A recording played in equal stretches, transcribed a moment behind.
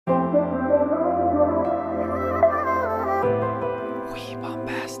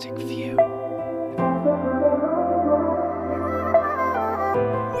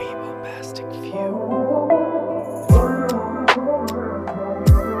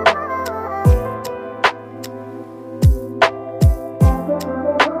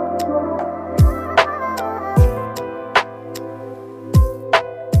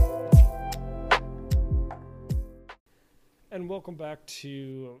welcome back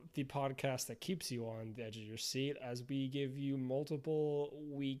to the podcast that keeps you on the edge of your seat as we give you multiple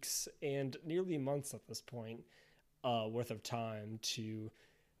weeks and nearly months at this point worth of time to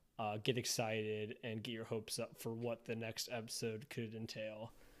get excited and get your hopes up for what the next episode could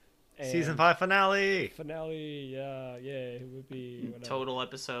entail. And Season 5 finale! Finale, yeah, it would be... whatever. Total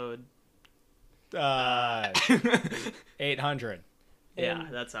episode. 800. Yeah,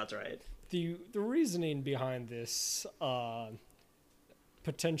 that sounds right. The reasoning behind this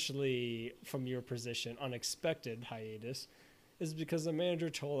potentially, from your position, unexpected hiatus is because the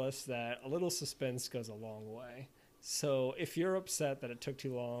manager told us that a little suspense goes a long way. So if you're upset that it took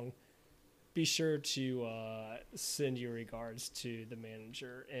too long, be sure to send your regards to the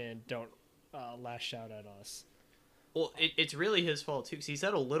manager and don't lash out at us. Well, it's really his fault, too, because he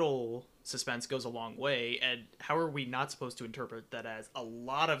said a little suspense goes a long way, and how are we not supposed to interpret that as a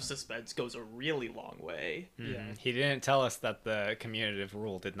lot of suspense goes a really long way? Mm-hmm. Yeah. He didn't tell us that the commutative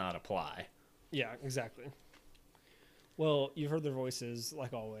rule did not apply. Yeah, exactly. Well, you've heard their voices,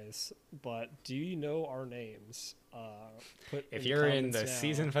 like always, but do you know our names? If you're in the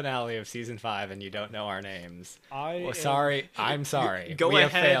season finale of season 5 and you don't know our names, I'm sorry. Go we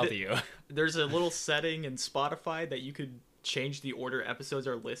ahead. have failed you. There's a little setting in Spotify that you could change the order episodes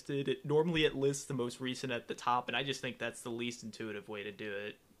are listed. Normally it lists the most recent at the top, and I just think that's the least intuitive way to do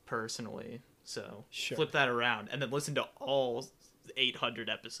it, personally. So Flip that around, and then listen to all 800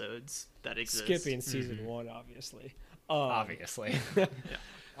 episodes that exist. Skipping season 1, obviously. Obviously. Yeah.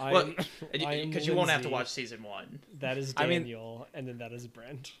 Because you won't have to watch season 1. That is Daniel, and then that is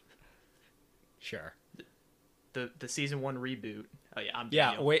Brent. Sure. The season 1 reboot. Oh yeah, I'm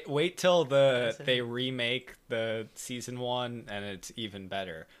Daniel. Yeah, wait till they remake the season 1 and it's even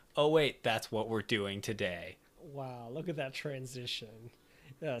better. Oh wait, that's what we're doing today. Wow, look at that transition.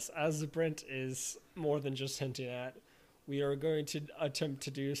 Yes, as Brent is more than just hinting at, we are going to attempt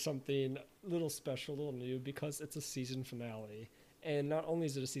to do something a little special, a little new, because it's a season finale. And not only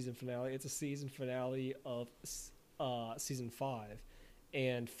is it a season finale, it's a season finale of season 5.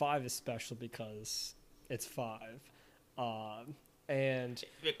 And 5 is special because it's 5. And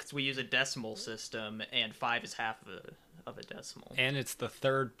because we use a decimal system, and 5 is half of a decimal. And it's the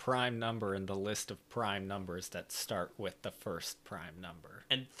third prime number in the list of prime numbers that start with the first prime number.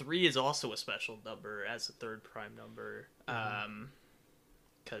 And 3 is also a special number as a third prime number.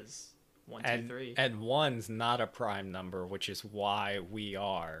 Because 1, 2, 3. And 1's not a prime number, which is why we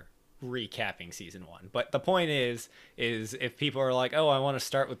are recapping season 1. But the point is if people are like, oh, I want to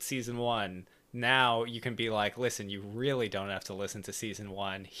start with season 1, now you can be like, listen, you really don't have to listen to season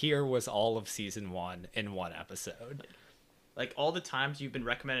 1. Here was all of season 1 in one episode. Like all the times you've been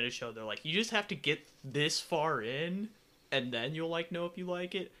recommended a show, they're like, you just have to get this far in, and then you'll know if you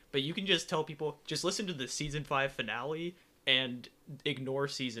like it. But you can just tell people, just listen to the season 5 finale and ignore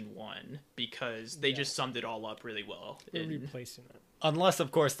season 1, because they just summed it all up really well. We're replacing it. Unless,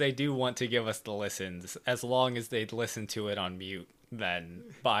 of course, they do want to give us the listens. As long as they'd listen to it on mute, then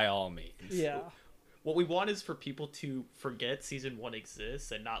by all means. Yeah. What we want is for people to forget season 1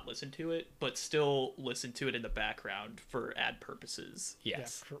 exists and not listen to it, but still listen to it in the background for ad purposes.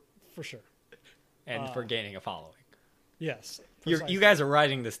 Yes. Yeah, for sure. And for gaining a following. Yes. You guys are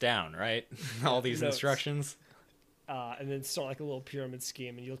writing this down, right? All these Notes. instructions. And then start like a little pyramid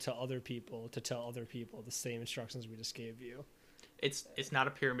scheme, and you'll tell other people to tell other people the same instructions we just gave you. It's not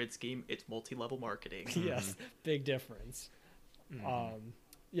a pyramid scheme. It's multi-level marketing. Yes, big difference.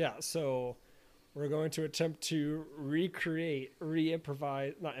 So we're going to attempt to re-innovate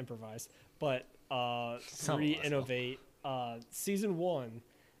season 1,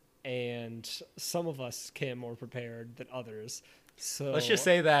 and some of us came more prepared than others. So let's just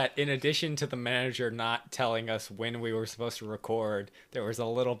say that in addition to the manager not telling us when we were supposed to record, there was a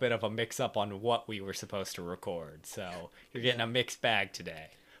little bit of a mix-up on what we were supposed to record. So you're getting a mixed bag today.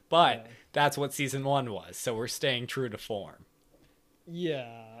 But that's what season 1 was, so we're staying true to form.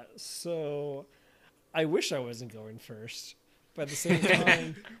 Yeah, so I wish I wasn't going first. But at the same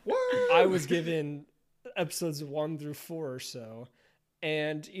time, I was given episodes 1 through 4 or so.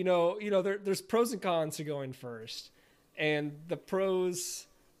 And, there's pros and cons to going first. And the pros,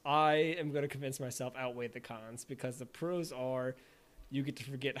 I am going to convince myself, outweigh the cons, because the pros are you get to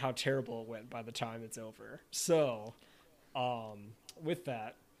forget how terrible it went by the time it's over. So, with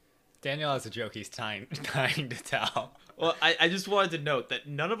that. Daniel has a joke he's dying to tell. Well, I just wanted to note that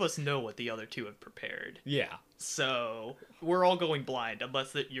none of us know what the other two have prepared. Yeah. So, we're all going blind,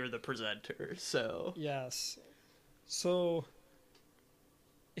 unless that you're the presenter, so. Yes. So,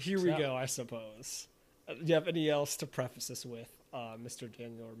 here we go, I suppose. Do you have any else to preface this with, Mr.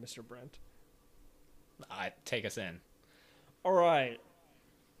 Daniel or Mr. Brent? Take us in. All right.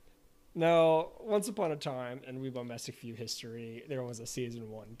 Now, once upon a time in We Bombastic Few history, there was a season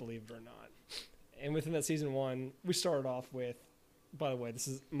 1, believe it or not. And within that season 1, we started off with, by the way,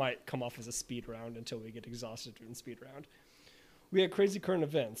 might come off as a speed round until we get exhausted in speed round. We had crazy current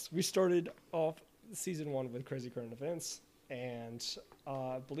events. We started off season 1 with crazy current events, and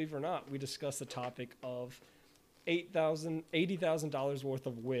believe it or not, we discussed the topic of $80,000 worth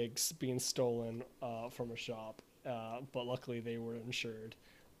of wigs being stolen from a shop, but luckily they were insured.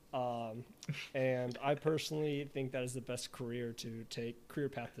 And I personally think that is the best career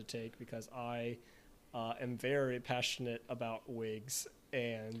path to take, because I am very passionate about wigs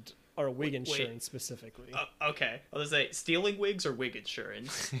or wig insurance specifically. Okay, I was gonna say stealing wigs or wig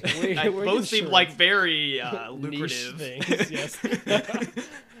insurance. Wig both insurance. seem like very Niche lucrative things. Yes.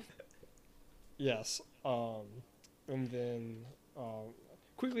 Yes. And then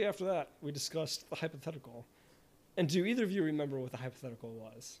quickly after that, we discussed the hypothetical. And do either of you remember what the hypothetical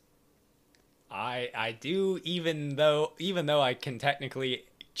was? I do, even though I can technically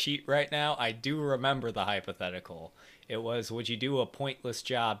cheat right now, I do remember the hypothetical. It was, would you do a pointless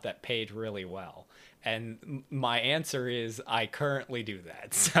job that paid really well? And my answer is, I currently do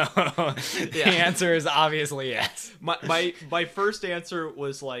that. So the answer is obviously yes. My first answer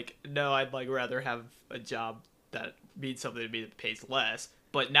was like, no, I'd rather have a job that means something to me that pays less.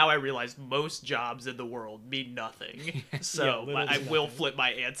 But now I realize most jobs in the world mean nothing. So Yeah, I will flip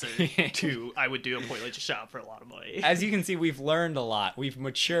my answer to I would do a pointless job for a lot of money. As you can see, we've learned a lot. We've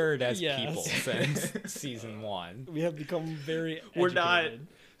matured as Yes. people since season 1. We have become very We're not educated.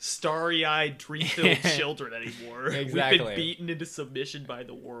 starry-eyed, dream-filled children anymore. Exactly. We've been beaten into submission by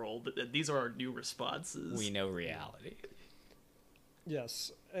the world, and these are our new responses. We know reality.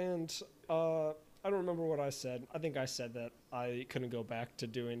 Yes, and I don't remember what I said. I think I said that I couldn't go back to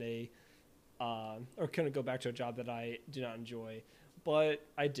doing couldn't go back to a job that I do not enjoy, but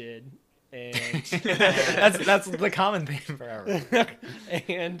I did, and That's the common theme forever.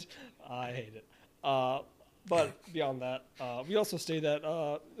 and I hate it. But beyond that, we also stated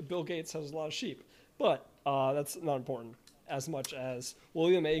that Bill Gates has a lot of sheep, but that's not important as much as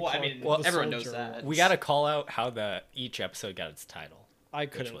William A. Clark. Well, the everyone knows soldier that. We got to call out how each episode got its title. I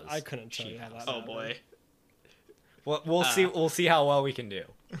couldn't tell Sheep you how House. that. Oh happened. boy. Well, we'll see. We'll see how well we can do.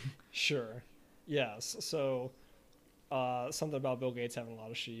 Sure. Yes. So, something about Bill Gates having a lot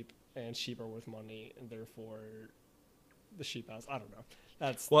of sheep, and sheep are worth money, and therefore, the sheep house. I don't know.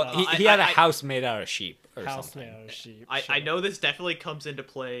 He had a house made out of sheep or house something. made out of sheep. I sure. know this definitely comes into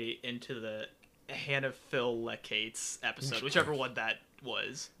play into the Hannah Phil Lecates episode, whichever one that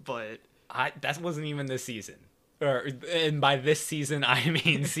was, but That wasn't even this season. And by this season, I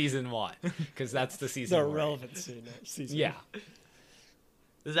mean season 1, because that's the season. The we're in. relevant season. Yeah. this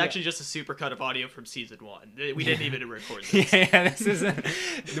is actually just a supercut of audio from season 1. We didn't even record this. Yeah, this isn't.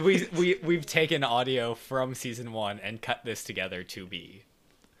 We've taken audio from season 1 and cut this together to be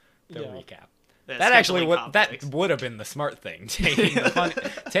the recap. That actually would have been the smart thing,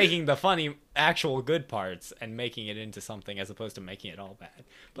 taking the funny actual good parts and making it into something as opposed to making it all bad.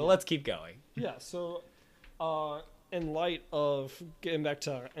 But let's keep going. Yeah. So, in light of getting back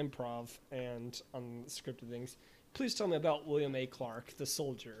to improv and unscripted things, please tell me about William A. Clark, the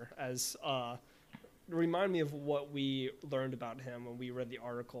soldier, remind me of what we learned about him when we read the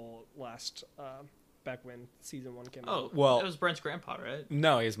article back when season 1 came out. Oh, Well- it was Brent's grandpa, right?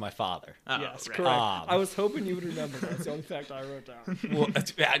 No, he's my father. Oh, Yes, right. correct. I was hoping you would remember that. That's the only fact I wrote down. Well,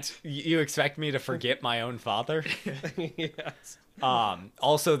 you expect me to forget my own father? Yes.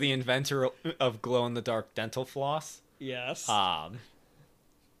 Also the inventor of glow-in-the-dark dental floss. Yes.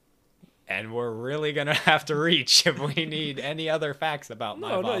 And we're really gonna have to reach if we need any other facts about my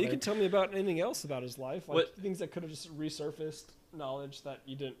father. No, you can tell me about anything else about his life, like What- things that could have just resurfaced knowledge that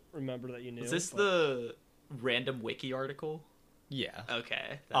you didn't remember that you knew. Is this but- the random wiki article? Yeah.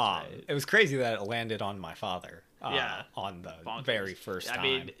 Okay, that's right. It was crazy that it landed on my father. Yeah. On the Bonkers. very first time. I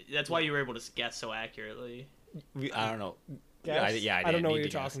mean, that's why you were able to guess so accurately. I don't know. Guess? I don't know what you're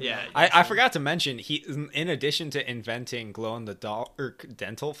talking Yeah, about. I forgot to mention, he, in addition to inventing glow-in-the-dark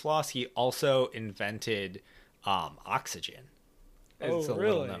dental floss, he also invented oxygen. It's a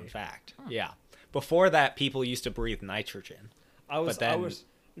really? little known fact. Yeah. Before that, people used to breathe nitrogen. I was but then-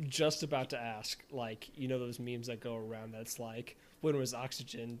 just about to ask, like, you know those memes that go around that's like, when was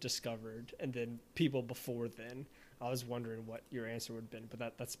oxygen discovered? And then people before then. I was wondering what your answer would have been,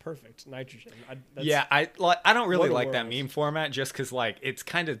 but that's perfect. Nitrogen. I don't really What a like that world. meme format just because, like, it's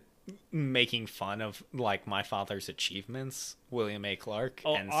kind of making fun of, like, my father's achievements, William A. Clark.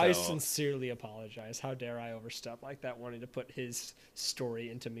 Oh, and so, I sincerely apologize. How dare I overstep like that, wanting to put his story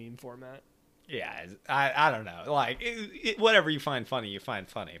into meme format? Yeah, I don't know. Like, whatever you find funny,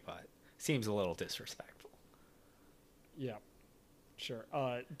 but seems a little disrespectful. Yeah, sure.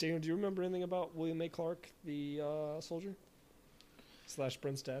 Daniel, do you remember anything about William A. Clark, the soldier slash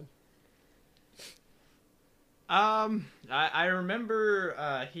Brent's dad? I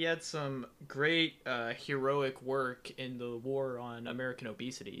remember he had some great heroic work in the war on American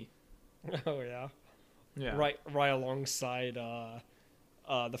obesity. Oh yeah, Yeah. right alongside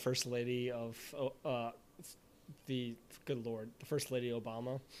the first lady of the good lord, the first lady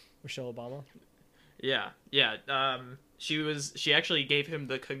Obama, Michelle Obama. Yeah, yeah. She actually gave him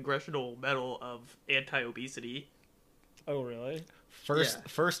the Congressional Medal of Anti-Obesity. Oh really?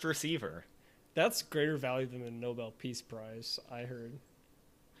 First receiver. That's greater value than the Nobel Peace Prize, I heard.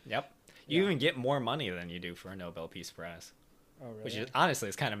 Yep. You even get more money than you do for a Nobel Peace Prize. Oh really? Which is honestly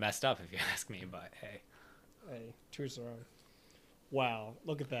is kind of messed up if you ask me, but hey. Hey, tours their own. Wow,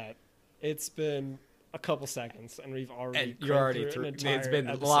 look at that. It's been a couple seconds, and we've already. And you're already through. It's been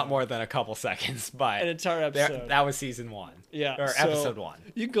a lot more than a couple seconds, but an entire episode. That was season 1. Yeah, or so episode 1.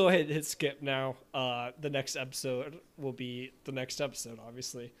 You can go ahead and hit skip now. The next episode will be the next episode,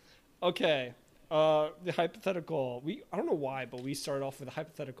 obviously. Okay. The hypothetical. I don't know why, but we started off with a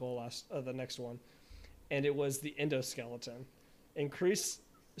hypothetical the next one, and it was the endoskeleton. Increase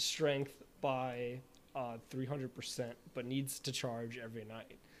strength by 300%, but needs to charge every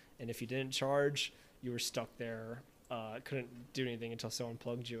night. And if you didn't charge, you were stuck there. Couldn't do anything until someone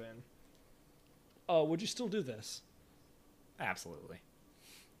plugged you in. Would you still do this? Absolutely.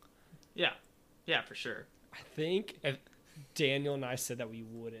 Yeah, for sure. I think Daniel and I said that we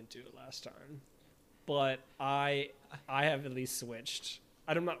wouldn't do it last time, but I have at least switched.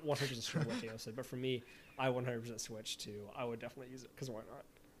 I'm not 100% sure what Daniel said, but for me, I 100% switched to I would definitely use it, because why not?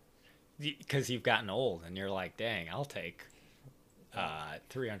 Because you've gotten old and you're like, dang, I'll take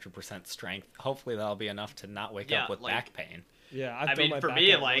 300% strength. Hopefully that'll be enough to not wake up with back pain. Yeah, I've done my back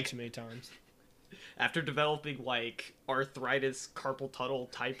out too many times. After developing like arthritis, carpal tunnel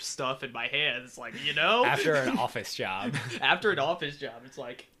type stuff in my hands, like, you know, after an office job, it's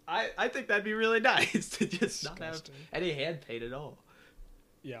like I think that'd be really nice to just not have any hand pain at all.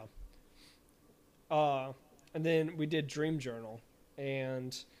 Yeah. And then we did Dream Journal,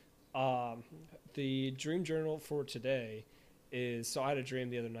 and the Dream Journal for today is, so I had a dream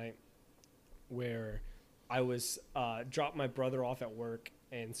the other night where I was dropped my brother off at work,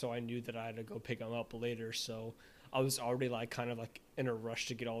 and so I knew that I had to go pick him up later, so I was already like kind of like in a rush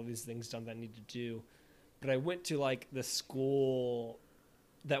to get all these things done that I need to do. But I went to like the school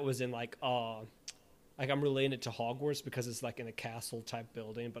that was in like I'm relating it to Hogwarts because it's like in a castle type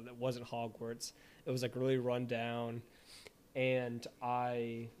building, but it wasn't Hogwarts. It was like really run down, and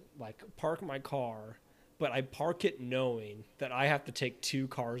I like park my car, but I park it knowing that I have to take 2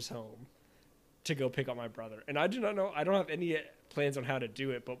 cars home to go pick up my brother. And I do not know, I don't have any plans on how to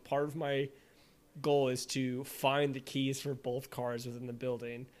do it, but part of my goal is to find the keys for both cars within the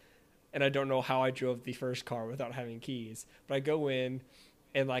building. And I don't know how I drove the first car without having keys. But I go in,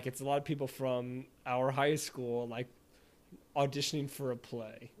 and like it's a lot of people from our high school like auditioning for a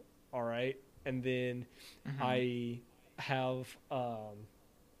play. All right. And then I have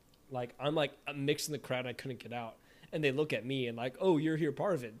I'm mixed in the crowd and I couldn't get out. And they look at me and like, oh, you're here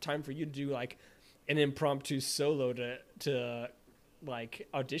part of it. Time for you to do like an impromptu solo to like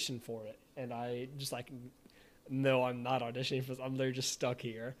audition for it. And I just like, no, I'm not auditioning for this. I'm literally just stuck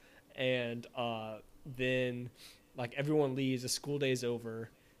here. And then like everyone leaves, the school day's over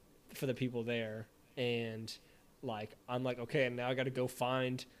for the people there. And like, I'm like, okay, and now I got to go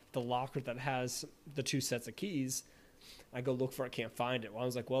find the locker that has the 2 sets of keys. I go look for it, can't find it. Well, I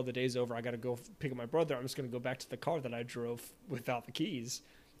was like, well, the day's over. I got to go pick up my brother. I'm just going to go back to the car that I drove without the keys.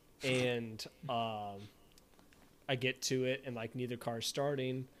 And I get to it, and like neither car is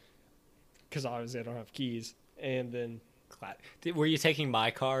starting because obviously I don't have keys. And then were you taking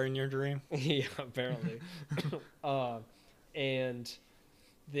my car in your dream? Yeah, apparently. And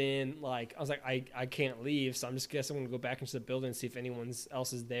then like I was like, I can't leave, so I'm just guessing I'm gonna go back into the building and see if anyone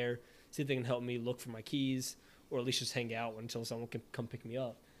else is there, see if they can help me look for my keys, or at least just hang out until someone can come pick me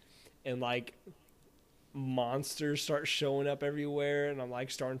up. And like monsters start showing up everywhere, and I'm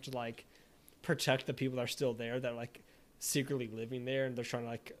like starting to like protect the people that are still there, that are like secretly living there, and they're trying to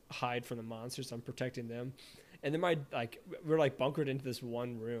like hide from the monsters. So I'm protecting them. And then we're like bunkered into this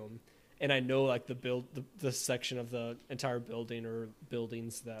one room, and I know like the section of the entire building or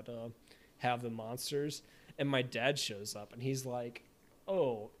buildings that have the monsters. And my dad shows up, and he's like,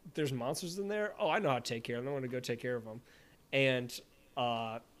 oh, there's monsters in there? Oh, I know how to take care of them. I'm going to go take care of them. And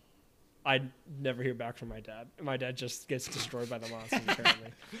I never hear back from my dad. My dad just gets destroyed by the monsters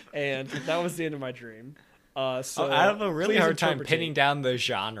apparently, and that was the end of my dream. So I have a really please hard time interpret pinning it. down the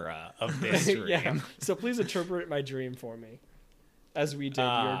genre of this dream. Yeah. So please interpret my dream for me, as we did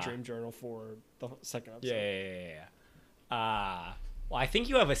your dream journal for the second episode. Yeah. Well, I think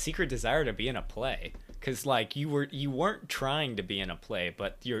you have a secret desire to be in a play, because like you weren't trying to be in a play,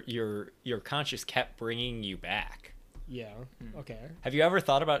 but your conscience kept bringing you back. Yeah. Okay. Have you ever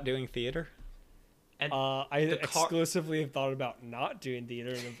thought about doing theater? And I exclusively have thought about not doing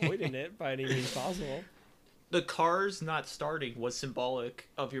theater and avoiding it by any means possible. the cars not starting was symbolic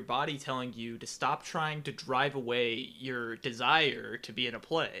of your body telling you to stop trying to drive away your desire to be in a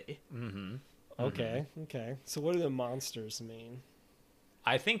play. Mm-hmm. Okay. So what do the monsters mean?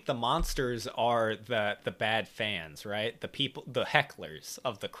 I think the monsters are the bad fans, right? The people, the hecklers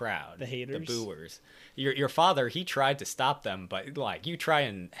of the crowd, The haters? the booers. Your father, he tried to stop them, but like you try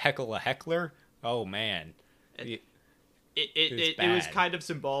and heckle a heckler, oh man, It was kind of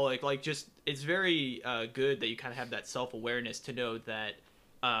symbolic. Like, just it's very good that you kind of have that self-awareness to know that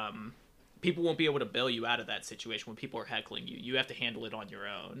people won't be able to bail you out of that situation when people are heckling you. You have to handle it on your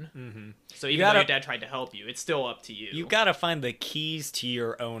own. Mm-hmm. So even though your dad tried to help you, it's still up to you. You gotta find the keys to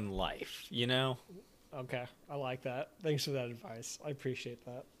your own life, you know? Okay, I like that. Thanks for that advice. I appreciate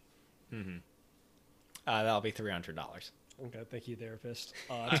that. Mm-hmm. That'll be $300. Okay, thank you, therapist.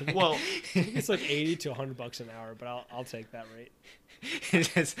 Well, it's like $80 to $100 an hour, but I'll take that rate.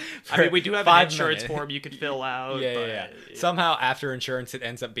 I mean, we do have an insurance form you could fill out. Yeah. Somehow, after insurance, it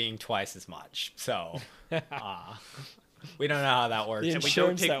ends up being twice as much. So, we don't know how that works. And we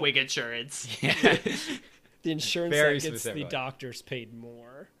don't take wig insurance. Yeah. The insurance Very that gets specifically. the doctors paid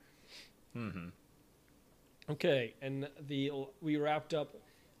more. Mm-hmm. Okay, and we wrapped up.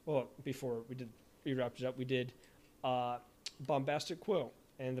 Well, before we wrapped it up, we did bombastic quote,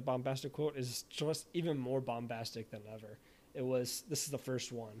 and the bombastic quote is just even more bombastic than ever. This is the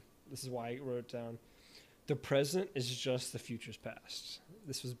first one. This is why I wrote it down. The present is just the future's past.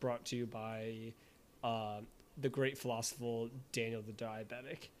 This was brought to you by the great philosopher Daniel the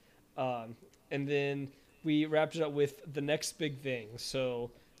Diabetic. And then we wrapped it up with the next big thing.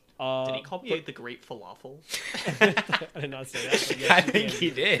 So did he call me the great falafel? I did not say that. But yes, I think he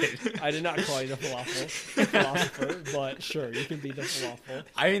did. I did not call you the philosopher, but sure, you can be the falafel.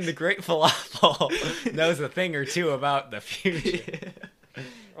 I mean, the great falafel knows a thing or two about the future.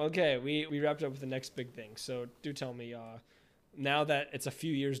 Okay, we wrapped up with the next big thing. So do tell me, now that it's a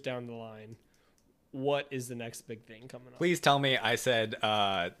few years down the line, what is the next big thing coming up? Please tell me I said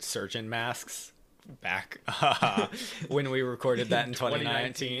surgeon masks back when we recorded that in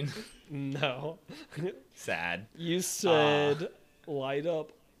 2019. No. Sad. You said light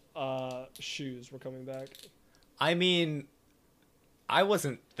up shoes were coming back. I mean, I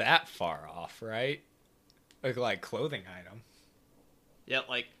wasn't that far off, right? Like clothing item. Yeah,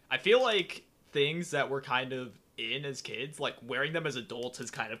 like, I feel like things that were kind of in as kids, like, wearing them as adults has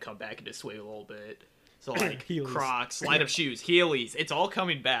kind of come back into swing a little bit. So, like, Heelys. Crocs, light up shoes, Heelys, it's all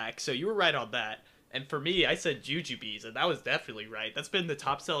coming back. So you were right on that. And for me, I said jujubes, and that was definitely right. That's been the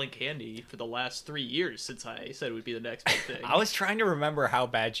top-selling candy for the last 3 years since I said it would be the next big thing. I was trying to remember how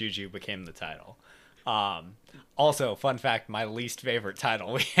Bad Juju became the title. Also, fun fact, my least favorite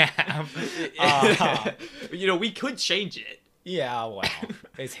title we have. You know, we could change it. Yeah, well,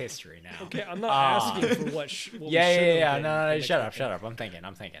 it's history now. Okay, I'm not asking for what Yeah. No, shut up. I'm thinking.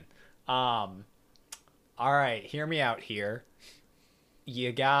 All right, hear me out here.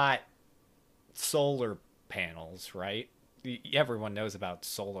 You got solar panels, right? Everyone knows about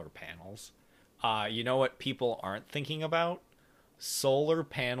solar panels. You know what people aren't thinking about? Solar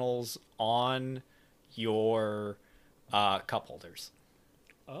panels on your cup holders.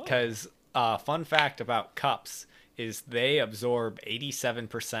 Because fun fact about cups is they absorb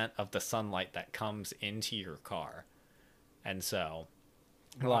 87% of the sunlight that comes into your car. And so,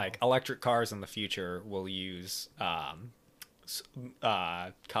 like, electric cars in the future will use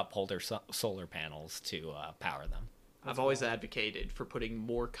cup holder solar panels to power them. I've always advocated for putting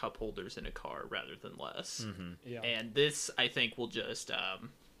more cup holders in a car rather than less. Mm-hmm. Yeah. And this, I think, will just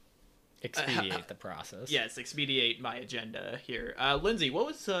Expedite the process. yes, expedite my agenda here. Lindsay, what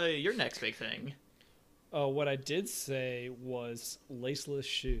was your next big thing? What I did say was laceless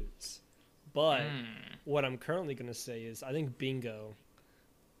shoes. But what I'm currently going to say is I think bingo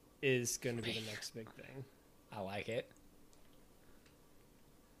is going to be the next big thing. I like it.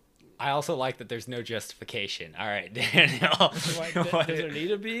 I also like that there's no justification. All right, Daniel. Does there need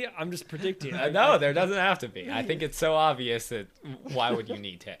to be? I'm just predicting. No, there doesn't have to be. I think it's so obvious that why would you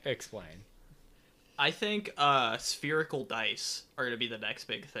need to explain? I think spherical dice are going to be the next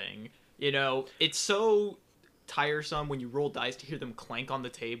big thing. You know, it's so tiresome when you roll dice to hear them clank on the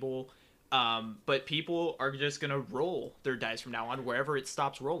table. But people are just gonna roll their dice from now on wherever it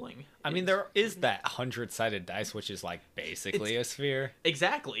stops rolling. I mean, there is that 100-sided dice, which is like basically a sphere.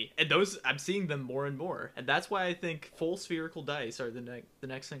 Exactly, and those I'm seeing them more and more, and that's why I think full spherical dice are the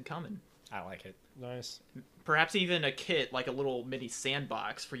next thing coming. I like it. Nice. Perhaps even a kit, like a little mini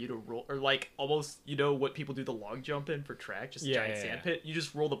sandbox for you to roll, or like almost, you know what people do the long jump in for track, just a giant sand pit. You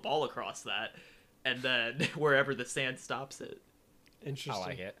just roll the ball across that, and then wherever the sand stops it. Interesting. I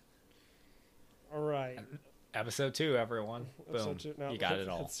like it. All right. Episode 2, everyone. Boom. 2. Now, you got it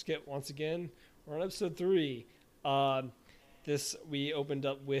all. Let's skip once again. We're on episode 3. This we opened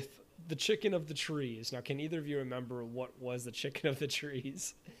up with the chicken of the trees. Now, can either of you remember what was the chicken of the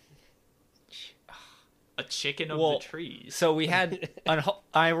trees? A chicken of the trees. So we had...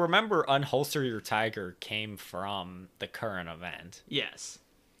 I remember Unholster Your Tiger came from the current event. Yes.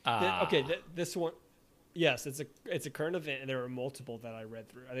 This one... Yes, it's a current event, and there were multiple that I read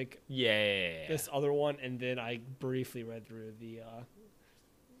through. I think this other one, and then I briefly read through the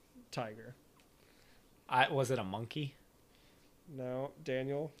tiger. Was it a monkey? No,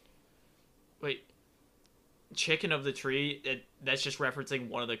 Daniel. Wait, chicken of the tree. That's just referencing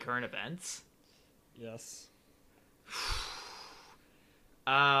one of the current events. Yes.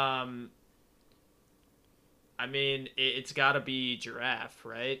 I mean, it's got to be giraffe,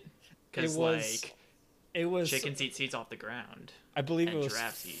 right? Because it was chickens eat seeds off the ground. I believe and it was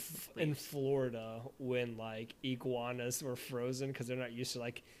giraffes eat in Florida when like iguanas were frozen because they're not used to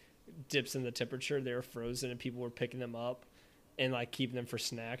like dips in the temperature. They were frozen and people were picking them up and like keeping them for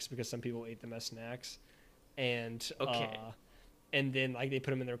snacks because some people ate them as snacks. And and then like they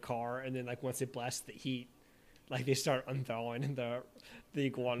put them in their car, and then like once they blasted the heat, like they start unthawing, and the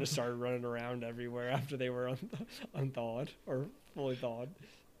iguanas started running around everywhere after they were unthawed or fully thawed.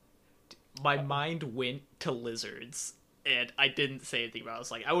 My mind went to lizards, and I didn't say anything about it. I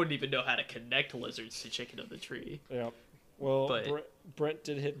was like, I wouldn't even know how to connect lizards to chicken of the tree. Yeah. Well, Brent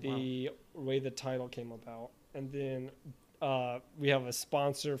did hit the way the title came about. And then we have a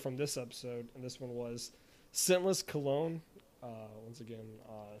sponsor from this episode, and this one was Scentless Cologne. Once again,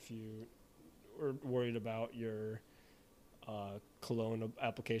 if you were worried about your cologne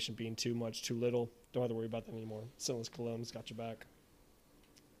application being too much, too little, don't have to worry about that anymore. Scentless Cologne's got your back.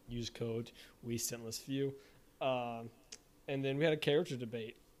 Use code We Scentless Few. And then we had a character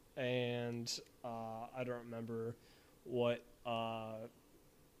debate, and I don't remember what the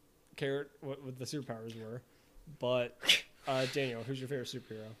superpowers were, but Daniel, who's your favorite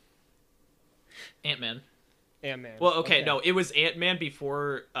superhero? Ant-Man. Ant-Man. Well, okay, no, it was Ant-Man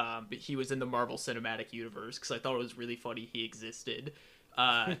before he was in the Marvel Cinematic Universe, because I thought it was really funny he existed.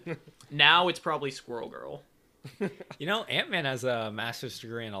 Now it's probably Squirrel Girl. You know, Ant-Man has a master's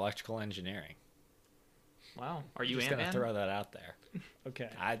degree in electrical engineering. Wow. Are you just Ant-Man? Just gonna throw that out there. Okay.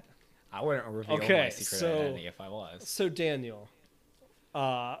 I wouldn't reveal my secret identity if I was. So Daniel,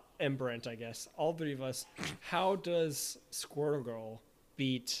 and Brent, I guess, all three of us, how does Squirrel Girl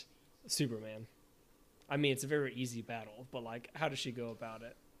beat Superman? I mean, it's a very easy battle, but like, how does she go about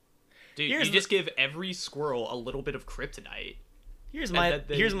it? Dude, you just give every squirrel a little bit of kryptonite. Here's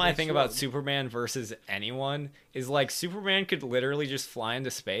my thing about Superman versus anyone is like Superman could literally just fly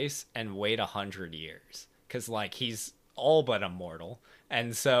into space and wait 100 years because like he's all but immortal,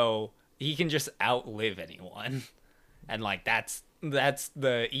 and so he can just outlive anyone, and like that's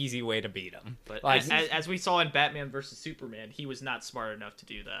the easy way to beat him. But like, as we saw in Batman versus Superman, he was not smart enough to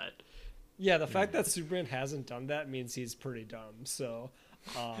do that. Yeah, the fact that Superman hasn't done that means he's pretty dumb. So,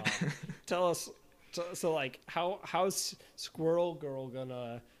 tell us. So like, how's Squirrel Girl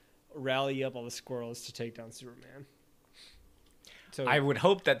gonna rally up all the squirrels to take down Superman? So I would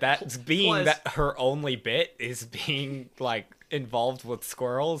hope that's being that her only bit is being like involved with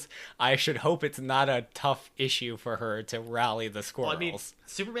squirrels. I should hope it's not a tough issue for her to rally the squirrels. Well, I mean,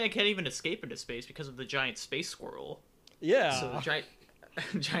 Superman can't even escape into space because of the giant space squirrel. Yeah. So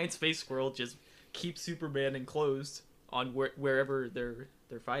the giant space squirrel just keeps Superman enclosed on wherever they're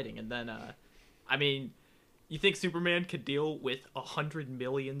fighting, and then I mean, you think Superman could deal with 100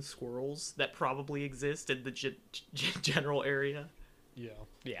 million squirrels that probably exist in the general area? Yeah.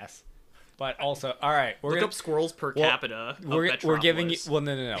 Yes. But also, all right, look up squirrels per capita. We're giving you. Well,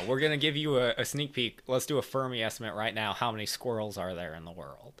 no. We're gonna give you a sneak peek. Let's do a Fermi estimate right now. How many squirrels are there in the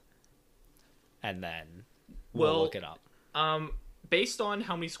world? And then we'll look it up. Based on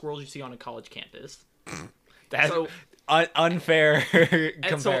how many squirrels you see on a college campus, that's unfair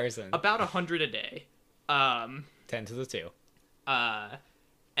comparison. So about 100 a day. 10 to the 2.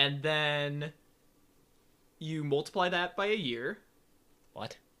 And then you multiply that by a year.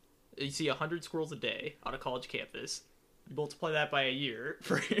 What? you see 100 squirrels a day on a college campus. You multiply that by a year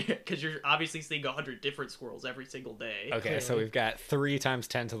because you're obviously seeing 100 different squirrels every single day. Okay, Clearly. so we've got 3 times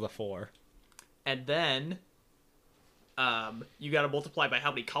 10 to the 4. And then you got to multiply by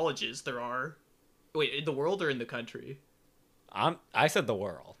how many colleges there are. Wait, in the world or in the country? I said the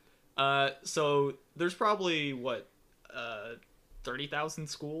world. So there's probably 30,000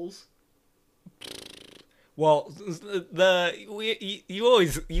 schools. Well,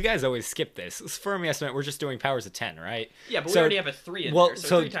 you guys always skip this. Fermi estimate, we're just doing powers of 10, right? Yeah, but So- we already have a 3 in well, there, so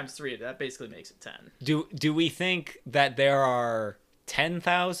so- 3 times 3, that basically makes it 10. Do we think that there are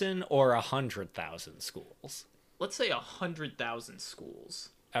 10,000 or 100,000 schools? Let's say 100,000 schools.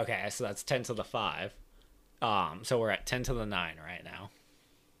 Okay, so that's 10 to the 5. So we're at 10 to the 9 right now.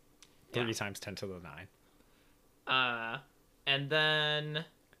 3 Yeah. times 10 to the 9. And then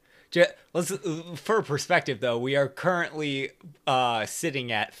Let's, for perspective, though, we are currently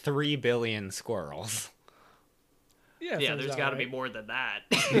sitting at 3 billion squirrels. Yeah, there's got to be more than that.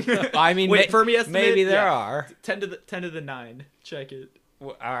 I mean, Wait, Fermi estimate? maybe there Yeah. are. 10 to the 9. Check it.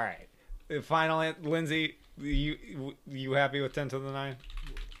 Well, all right. Finally, Lindsay, you happy with 10 to the 9?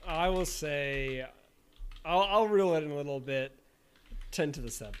 I will say, I'll reel it in a little bit. 10 to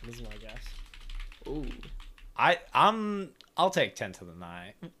the 7 is my guess. Ooh. I'll take 10 to the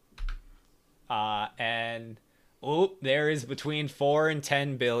 9. And there is between 4 and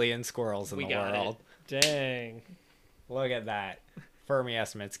 10 billion squirrels in We the got world. Dang. Look at that. Fermi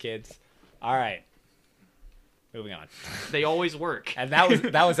estimates, kids. All right. Moving on. They always work. And that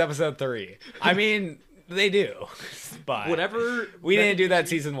was episode 3. I mean, they do. But Whatever. we didn't do that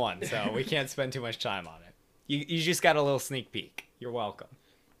season 1, so we can't spend too much time on it. You just got a little sneak peek. You're welcome.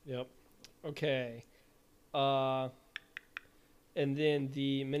 Yep. Okay. And then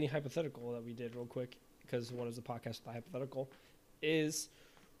the mini hypothetical that we did real quick, because what is a podcast with a hypothetical, is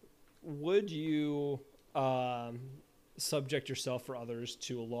would you subject yourself or others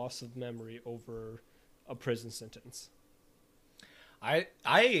to a loss of memory over a prison sentence?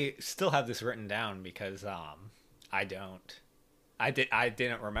 I still have this written down because I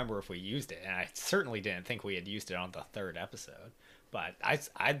didn't remember if we used it, and I certainly didn't think we had used it on the 3rd episode. But I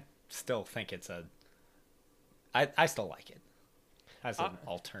still think I still like it as an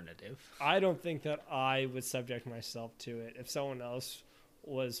alternative. I don't think that I would subject myself to it. If someone else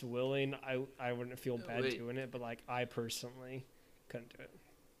was willing, I wouldn't feel bad doing it, but like I personally couldn't do it.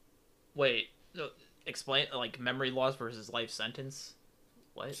 Wait. So explain, like, memory loss versus life sentence?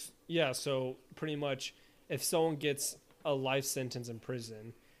 What? Yeah, so pretty much if someone gets a life sentence in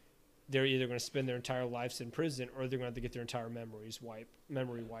prison, they're either going to spend their entire lives in prison or they're going to have to get their entire memory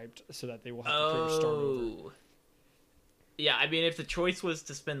wiped so that they will have to pretty much start over. Yeah, I mean, if the choice was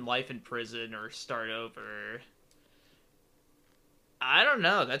to spend life in prison or start over, I don't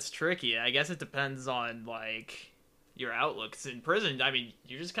know. That's tricky. I guess it depends on, like, your outlook. 'Cause in prison, I mean,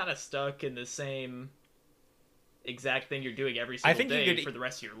 you're just kind of stuck in the same exact thing you're doing every single day for the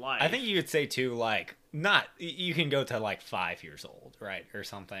rest of your life. I think you could say too, like, you can go to like 5 years old, right, or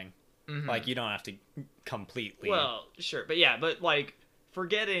something. Mhm. Like, you don't have to completely. Well, sure, but yeah, but like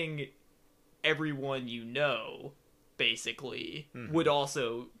forgetting everyone you know, basically, would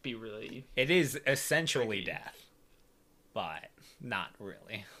also be really. It is essentially tricky. death, but not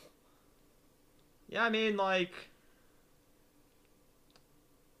really. Yeah, I mean, like,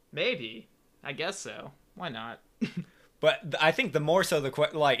 maybe. I guess so. Why not? But I think the more so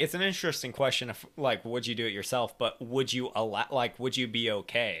like, it's an interesting question of like, would you do it yourself? But would you would you be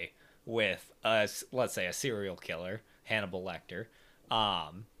okay with let's say a serial killer, Hannibal Lecter,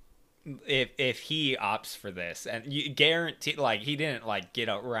 if he opts for this, and you guarantee, like, he didn't like get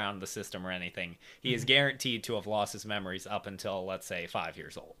around the system or anything, he is guaranteed to have lost his memories up until, let's say, 5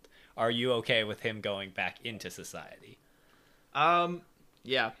 years old. Are you okay with him going back into society?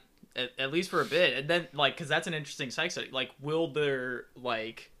 Yeah. At least for a bit, and then, like, because that's an interesting psych study. Like, will their,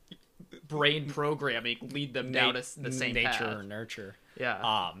 like, brain programming lead them down the same nature path? or nurture?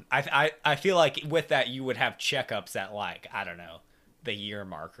 Yeah. I feel like with that you would have checkups at, like, I don't know, the year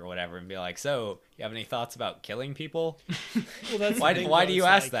mark or whatever, and be like, so you have any thoughts about killing people? Well, that's the why thing, why though, do you it's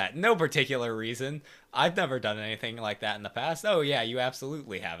ask like- that? No particular reason. I've never done anything like that in the past. Oh yeah, you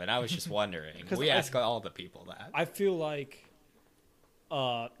absolutely haven't. I was just wondering. 'Cause We ask all the people that. I feel like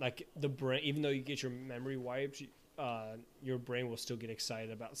the brain, even though you get your memory wiped, your brain will still get excited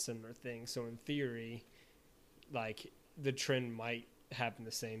about similar things. So in theory, like, the trend might happen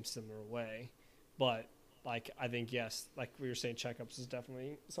the similar way. But, like, I think, yes, like we were saying, checkups is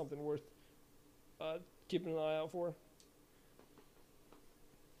definitely something worth keeping an eye out for.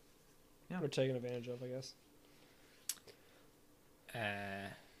 Yeah. Or taking advantage of, I guess.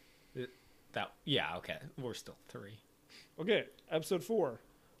 Okay. We're still 3. Okay, episode 4.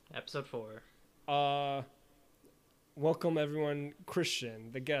 Episode 4. Welcome everyone,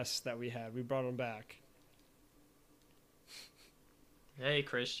 Christian, the guest that we had. We brought him back. Hey,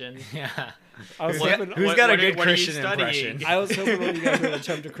 Christian. Yeah. I was hoping, Who's got a good what are you Christian studying? impression? I was hoping one of you guys would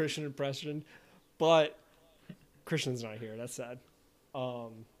attempt a Christian impression, but Christian's not here. That's sad.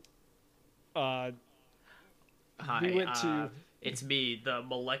 Hi, we went to. it's me, the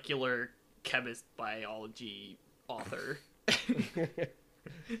molecular chemist biology author.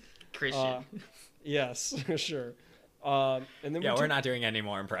 Christian. Yes, sure. And then Yeah, we're not doing any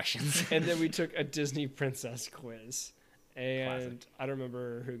more impressions. And then we took a Disney princess quiz, and Classic. I don't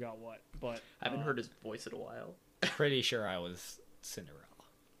remember who got what, but I haven't heard his voice in a while. Pretty sure I was Cinderella.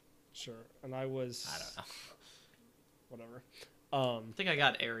 sure. And I was. I don't know. Whatever. I think I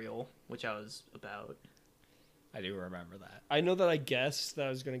got Ariel, which I was about. I do remember that. I know that I guessed that I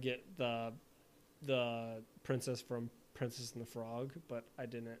was gonna get the princess from Princess and the Frog, but I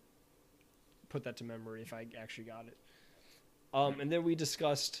didn't put that to memory if I actually got it. And then we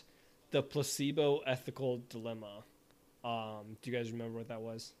discussed the placebo ethical dilemma. Do you guys remember what that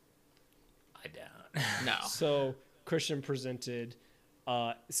was? I don't. No. So Christian presented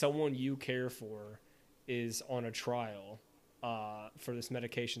someone you care for is on a trial for this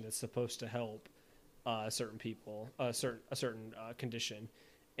medication that's supposed to help certain people, a certain condition,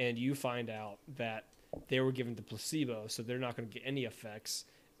 and you find out that they were given the placebo, so they're not going to get any effects.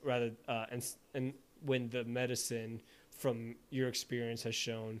 Rather, and when the medicine from your experience has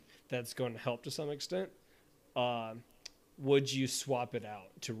shown that it's going to help to some extent, would you swap it out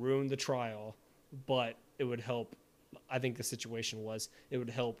to ruin the trial, but it would help? I think the situation was it would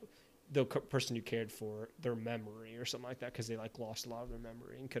help the person you cared for, their memory or something like that, because they like lost a lot of their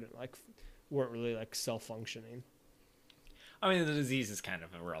memory and couldn't weren't really like self-functioning. I mean, the disease is kind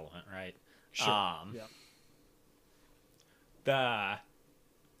of irrelevant, right? Sure. Yeah.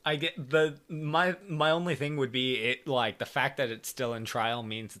 My only thing would be it, like, the fact that it's still in trial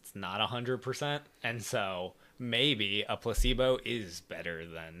means it's not 100%, and so maybe a placebo is better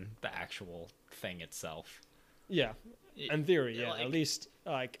than the actual thing itself. Yeah. In theory, yeah. Like- At least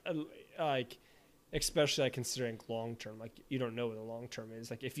like especially considering long term, like you don't know what the long term is.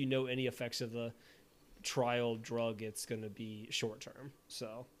 Like if you know any effects of the trial drug, it's going to be short term.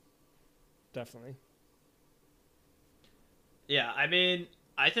 So definitely. Yeah, I mean,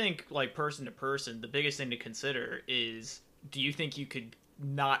 I think, like, person to person, the biggest thing to consider is, do you think you could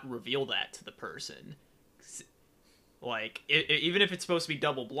not reveal that to the person? Like, even if it's supposed to be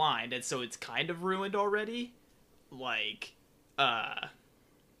double blind, and so it's kind of ruined already, like,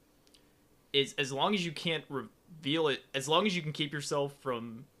 is as long as you can't reveal it, as long as you can keep yourself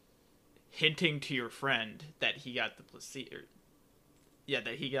from hinting to your friend that he got the placebo,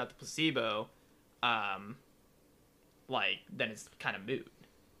 like, then it's kind of moot.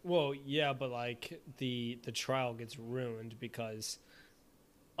 Well, yeah, but like the trial gets ruined because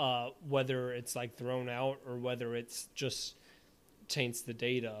whether it's like thrown out or whether it's just taints the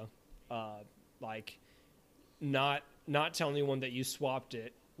data, like not telling anyone that you swapped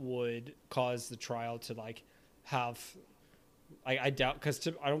it would cause the trial to like have I doubt, because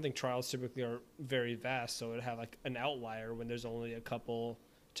I don't think trials typically are very vast, so it'd have like an outlier when there's only a couple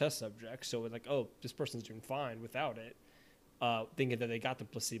test subjects. So it's like, oh, this person's doing fine without it, thinking that they got the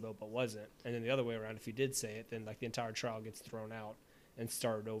placebo but wasn't. And then the other way around, if you did say it, then like the entire trial gets thrown out and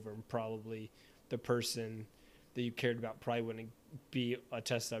started over, and probably the person that you cared about probably wouldn't be a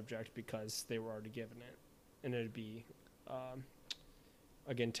test subject because they were already given it, and it'd be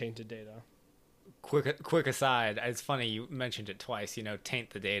again tainted data. Quick aside, it's funny you mentioned it twice. You know,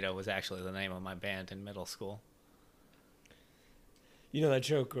 Taint the Data was actually the name of my band in middle school. You know, that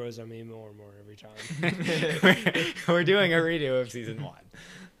joke grows on me more and more every time. We're doing a redo of season 1.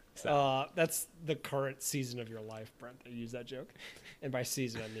 So. That's the current season of your life, Brent. I use that joke. And by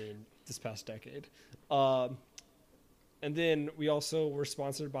season, I mean this past decade. And then we also were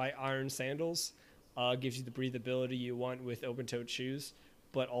sponsored by Iron Sandals. Gives you the breathability you want with open-toed shoes,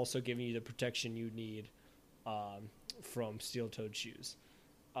 but also giving you the protection you need from steel-toed shoes.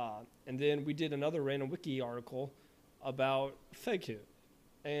 And then we did another random wiki article about Feghoot.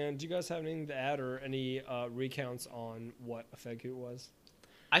 And do you guys have anything to add or any recounts on what a Feghoot was?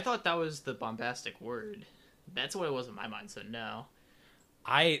 I thought that was the bombastic word. That's what it was in my mind, so no.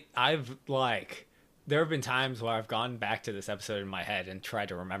 I've like, there have been times where I've gone back to this episode in my head and tried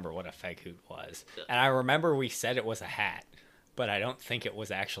to remember what a Feghoot was. And I remember we said it was a hat, but I don't think it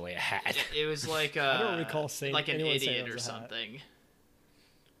was actually a hat. It was like I don't recall saying like an anyone saying idiot it or was a hat.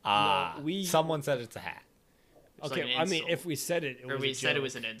 something. Someone said it's a hat. It's Okay, like an I mean, insult. if we said it, or was we a said it joke.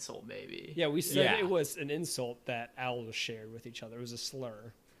 was an insult, maybe. Yeah, we said Yeah. it was an insult that owls shared with each other. It was a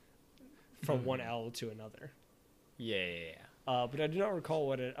slur from one owl to another. Yeah. But I do not recall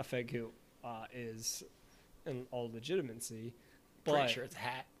what a fegu is in all legitimacy. But Pretty sure it's a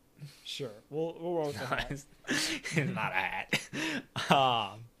hat. sure, we'll roll with the hat. It's not a hat.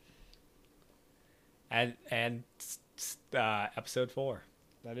 And episode 4.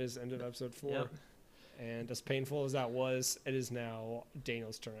 That is end of episode 4. Yep. And as painful as that was, it is now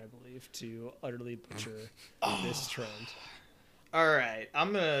Daniel's turn, I believe, to utterly butcher this trend. All right,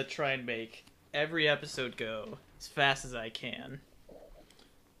 I'm gonna try and make every episode go as fast as I can.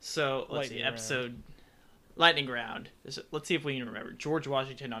 So let's see, episode Lightning Round. Let's see if we can remember. George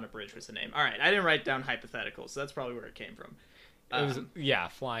Washington on a Bridge was the name. All right, I didn't write down hypotheticals, so that's probably where it came from. It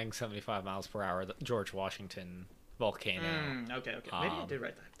was, flying 75 miles per hour, the George Washington volcano. Okay. Maybe I did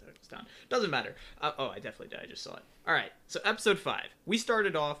write the hypotheticals down. Doesn't matter. I definitely did. I just saw it. All right, so episode 5. We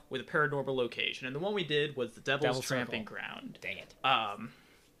started off with a paranormal location, and the one we did was the Devil's Tramping Ground. Dang it.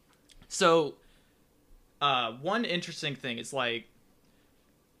 So, one interesting thing is, like,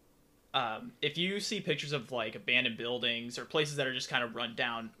 if you see pictures of, like, abandoned buildings or places that are just kind of run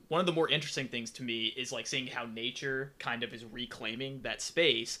down, one of the more interesting things to me is, like, seeing how nature kind of is reclaiming that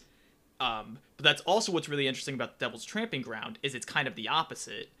space. But that's also what's really interesting about the Devil's Tramping Ground is it's kind of the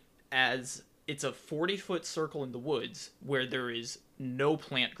opposite, as it's a 40-foot circle in the woods where there is no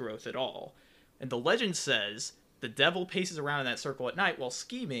plant growth at all. And the legend says the devil paces around in that circle at night while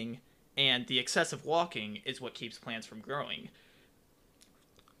scheming, and the excessive walking is what keeps plants from growing.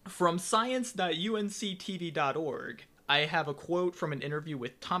 From science.unctv.org, I have a quote from an interview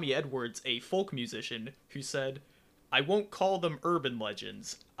with Tommy Edwards, a folk musician, who said, "I won't call them urban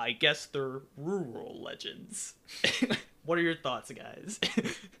legends. I guess they're rural legends." What are your thoughts, guys?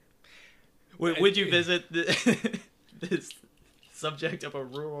 Would you visit this subject of a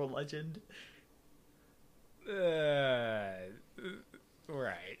rural legend?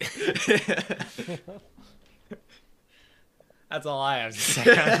 Right. That's all I have to say on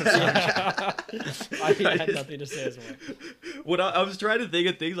this one. I had nothing to say as well. I was trying to think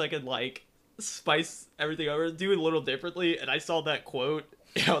of things I could, like, spice everything over, do it a little differently, and I saw that quote,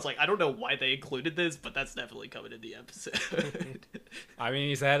 and I was like, I don't know why they included this, but that's definitely coming in the episode. I mean,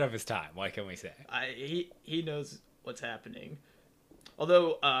 he's ahead of his time. What can we say? He knows what's happening.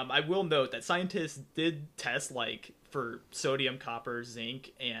 Although, I will note that scientists did test, like, for sodium, copper,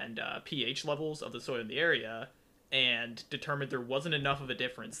 zinc, and pH levels of the soil in the area, and determined there wasn't enough of a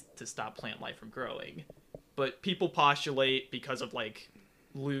difference to stop plant life from growing. But people postulate, because of, like,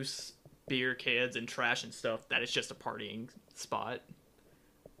 loose beer cans and trash and stuff, that it's just a partying spot.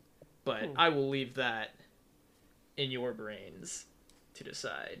 But I will leave that in your brains to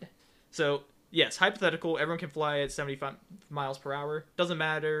decide. So, yes, hypothetical, everyone can fly at 75 miles per hour. Doesn't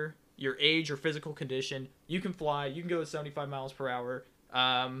matter your age or physical condition. You can fly. You can go at 75 miles per hour.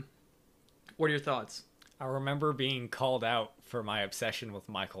 What are your thoughts? I remember being called out for my obsession with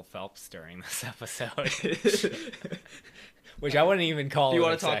Michael Phelps during this episode. Which I wouldn't even call. Do you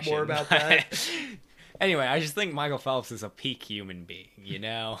want to talk more about that? Anyway, I just think Michael Phelps is a peak human being, you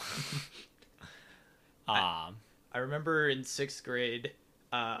know? I remember in 6th grade,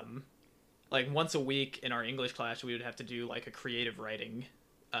 like once a week in our English class, we would have to do like a creative writing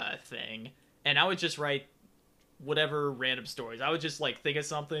thing. And I would just write whatever random stories. I would just like think of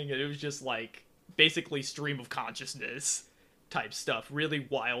something, and it was just like basically stream of consciousness type stuff, really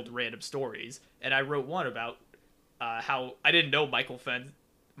wild random stories. And I wrote one about how I didn't know Michael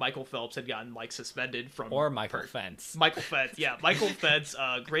Phelps had gotten like suspended from Michael Fence. Michael Fence, yeah, Michael Fence,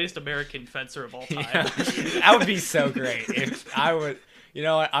 greatest American fencer of all time. Yeah. That would be so great if I would. You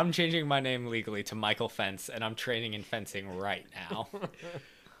know what? I'm changing my name legally to Michael Fence, and I'm training in fencing right now.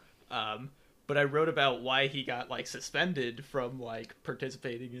 But I wrote about why he got like suspended from like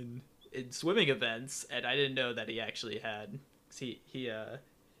participating in swimming events, and I didn't know that he actually had.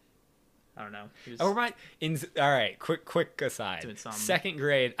 I don't know. He was, all right. Quick aside. 2nd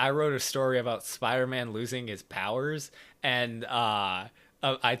grade, I wrote a story about Spider-Man losing his powers, and I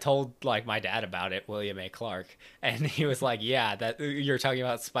told like my dad about it, William A. Clark, and he was like, "Yeah, that you're talking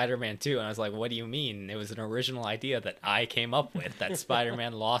about Spider-Man too." And I was like, "What do you mean? It was an original idea that I came up with, that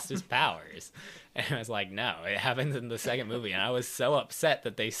Spider-Man lost his powers." And I was like, "No, it happens in the 2nd movie." And I was so upset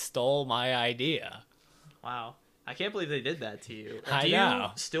that they stole my idea. Wow. I can't believe they did that to you. I Do you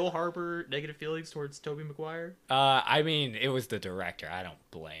know. still harbor negative feelings towards Tobey Maguire? I mean, it was the director. I don't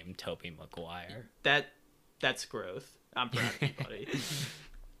blame Tobey Maguire. That's growth. I'm proud of you,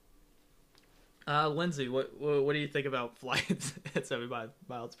 buddy. Lindsay, what do you think about flights at 75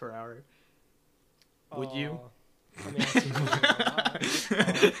 miles per hour? Would you? I mean, I've seen it a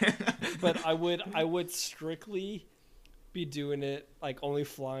lot. But I would strictly be doing it like only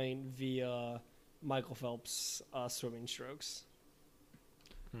flying via Michael Phelps swimming strokes.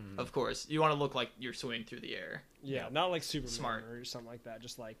 Of course, you want to look like you're swimming through the air. Yeah, not like Superman Smart. or something like that.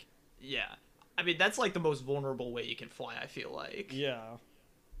 Just like Yeah, I mean that's like the most vulnerable way you can fly. I feel like. yeah,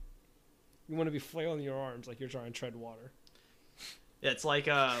 you want to be flailing your arms like you're trying to tread water. Yeah, it's like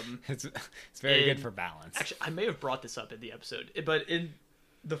It's very good for balance. Actually, I may have brought this up in the episode, but in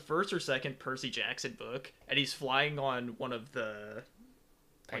the first or second Percy Jackson book, and he's flying on one of the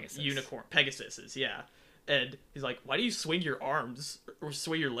unicorn Pegasuses, yeah. And he's like, "Why do you swing your arms or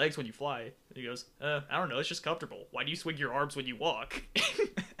swing your legs when you fly?" And he goes, "I don't know. It's just comfortable. Why do you swing your arms when you walk?"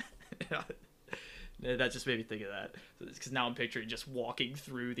 That just made me think of that. Because now I'm picturing just walking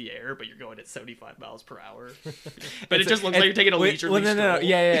through the air, but you're going at 75 miles per hour. But it just looks like you're taking a leisurely stroll. No.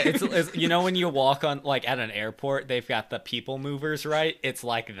 Yeah. It's you know when you walk on like at an airport, they've got the people movers, right? It's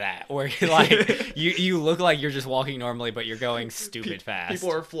like that, where you like you look like you're just walking normally, but you're going stupid fast.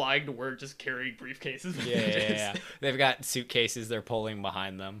 People are flying to work just carrying briefcases. Yeah. They've got suitcases they're pulling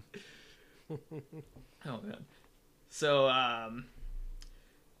behind them. Oh man. So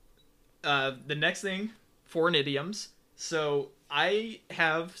the next thing, foreign idioms. So I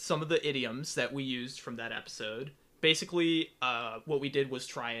have some of the idioms that we used from that episode. Basically, what we did was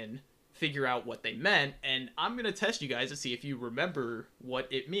try and figure out what they meant, and I'm gonna test you guys to see if you remember what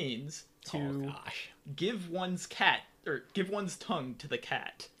it means to give one's tongue to the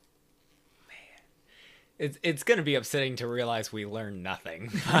cat. It's gonna be upsetting to realize we learned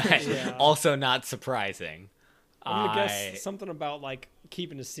nothing, but also not surprising. I'm gonna guess something about like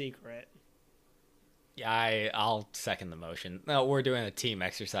keeping a secret. I'll second the motion. No, we're doing a team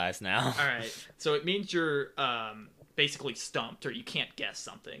exercise now. All right. So it means you're basically stumped or you can't guess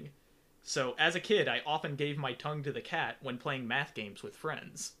something. So as a kid, I often gave my tongue to the cat when playing math games with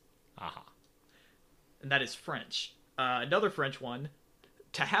friends. And that is French. Another French one,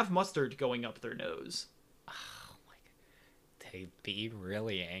 to have mustard going up their nose. Oh my god. To be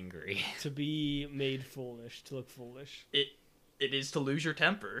really angry. To be made foolish, to look foolish. It is to lose your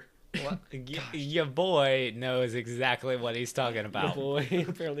temper. What? Your boy knows exactly what he's talking about. Your boy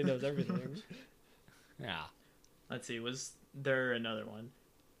apparently knows everything. Yeah. Let's see, was there another one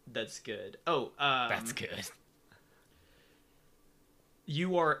that's good? Oh, that's good.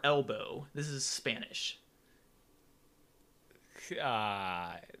 You are elbow. This is Spanish.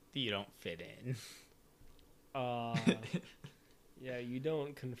 You don't fit in. Yeah, you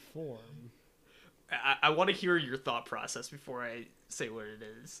don't conform. I want to hear your thought process before I say what it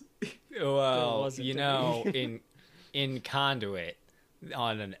is. Well, you know, in Conduit,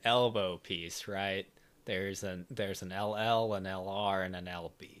 on an elbow piece, right? There's an LL, an LR, and an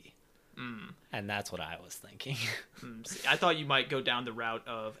LB. And that's what I was thinking. See, I thought you might go down the route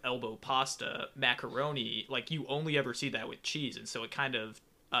of elbow pasta, macaroni. Like, you only ever see that with cheese, and so it kind of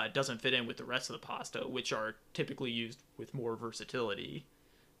doesn't fit in with the rest of the pasta, which are typically used with more versatility.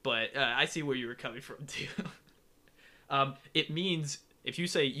 But I see where you were coming from, too. It means, if you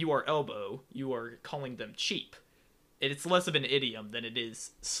say you are elbow, you are calling them cheap. It's less of an idiom than it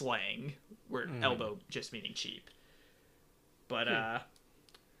is slang, where elbow just meaning cheap. But,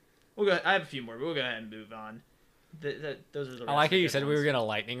 we'll go. I have a few more, but we'll go ahead and move on. Those are the I like how you said we were going to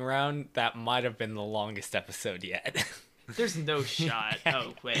lightning round. That might have been the longest episode yet. There's no shot.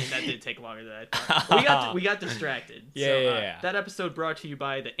 Oh, wait, that did take longer than I thought. We got distracted. Yeah. That episode brought to you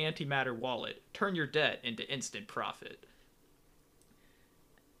by the Antimatter Wallet. Turn your debt into instant profit.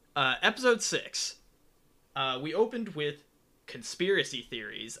 Episode 6. We opened with conspiracy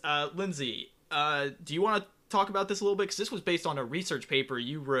theories. Lindsay, do you want to talk about this a little bit? Because this was based on a research paper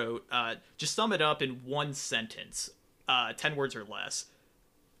you wrote. Just sum it up in one sentence, 10 words or less.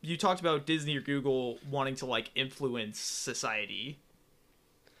 You talked about Disney or Google wanting to like influence society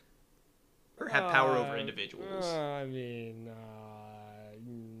or have power over individuals.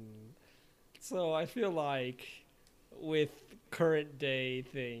 So I feel like with current day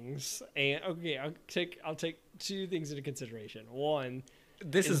things, and okay, I'll take two things into consideration. One,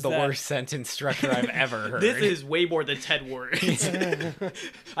 this is the worst sentence structure I've ever heard. This is way more than 10 words.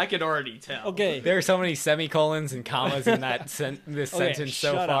 I can already tell. Okay. There are so many semicolons and commas in that this sentence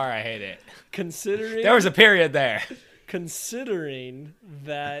so far. Up. I hate it. Considering there was a period there. Considering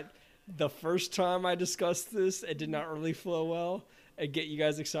that the first time I discussed this, it did not really flow well and get you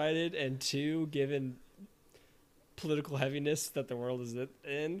guys excited, and two, given political heaviness that the world is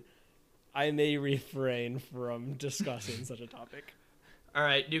in, I may refrain from discussing such a topic. All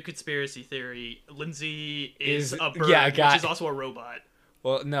right, new conspiracy theory. Lindsay is a bird, which is also a robot.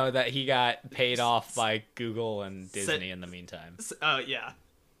 Well, no, that he got paid off by Google and Disney in the meantime. Yeah.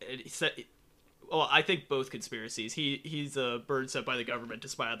 And he said, well, I think both conspiracies. He's a bird sent by the government to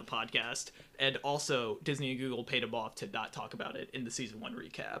spy on the podcast, and also Disney and Google paid him off to not talk about it in the season 1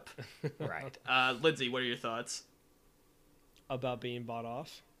 recap. Right. Lindsay, what are your thoughts? About being bought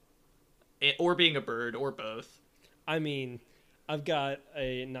off? Or being a bird, or both. I mean, I've got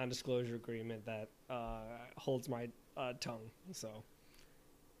a non-disclosure agreement that holds my tongue, so...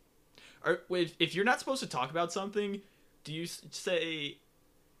 If you're not supposed to talk about something, do you say...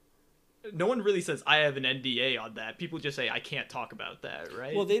 No one really says, I have an NDA on that. People just say, I can't talk about that,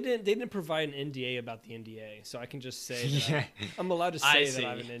 right? Well, they didn't provide an NDA about the NDA, so I can just say that I'm allowed to say that I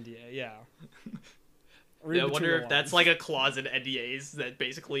have an NDA, yeah. I wonder if that's like a clause in NDAs that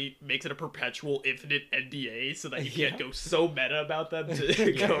basically makes it a perpetual infinite NDA so that you can't go so meta about them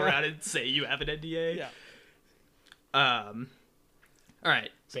to go around and say you have an NDA. Yeah. All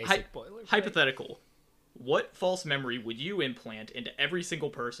right. Basic boilerplate. Hypothetical. What false memory would you implant into every single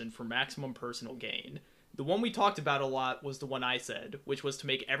person for maximum personal gain? The one we talked about a lot was the one I said, which was to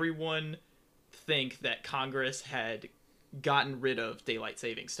make everyone think that Congress had gotten rid of daylight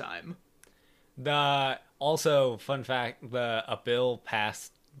savings time. Also, fun fact, a bill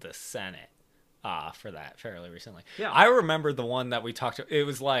passed the Senate for that fairly recently. Yeah. I remember the one that we talked about. It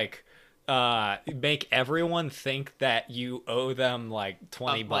was like make everyone think that you owe them like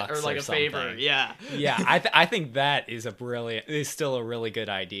 $20 or like a something. favor. Yeah. Yeah, I think that is still a really good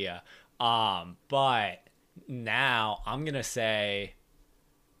idea. But now I'm gonna say,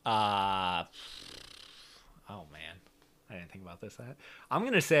 oh man, I didn't think about this. I'm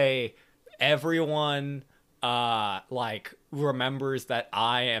gonna say everyone like remembers that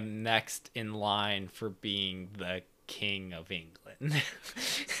I am next in line for being the King of England.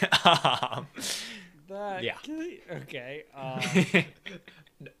 Yeah. Okay.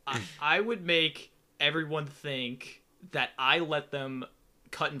 I would make everyone think that I let them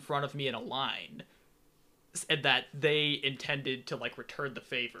cut in front of me in a line and that they intended to like return the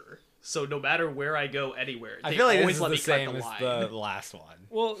favor. So no matter where I go anywhere, I they feel like always this let is me the cut same the as line. the last one.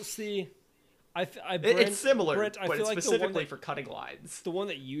 Well, see, It's similar, Brent, I but feel it's like specifically for cutting lines. the one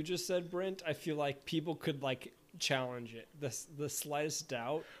that you just said, Brent, I feel like people could like challenge it. The slightest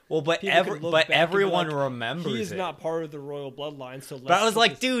doubt. Well, but People could look back and be everyone like, remembers He's it. not part of the royal bloodline, so let's But I was put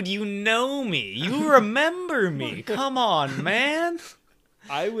like, this- dude, you know me. You remember me. Come on, man.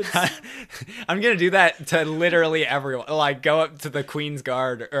 I would. I'm going to do that to literally everyone. Like, go up to the Queen's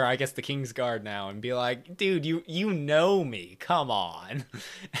Guard, or I guess the King's Guard now, and be like, dude, you know me. Come on.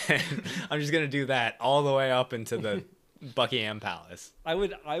 And I'm just going to do that all the way up into the Buckingham Palace. I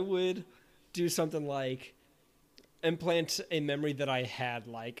would do something like implant a memory that I had,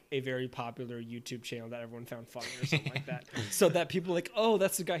 like a very popular YouTube channel that everyone found funny or something like that, so that people are like, oh,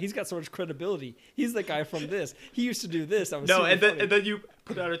 that's the guy. He's got so much credibility. He's the guy from this. He used to do this. And then you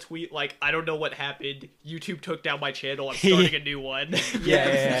put out a tweet like, I don't know what happened. YouTube took down my channel. I'm starting a new one.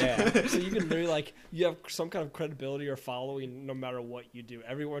 Yeah. So you can literally like you have some kind of credibility or following no matter what you do.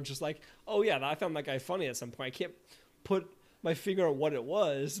 Everyone's just like, oh yeah, I found that guy funny at some point. I can't put my finger on what it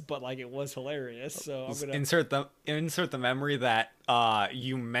was, but like it was hilarious. So I'm gonna insert the memory that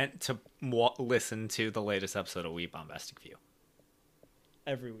you meant to listen to the latest episode of We Bombastic Few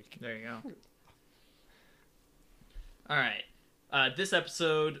every week. There you go. All right. This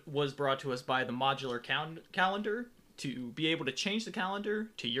episode was brought to us by the modular calendar to be able to change the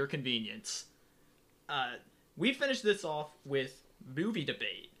calendar to your convenience. We finished this off with movie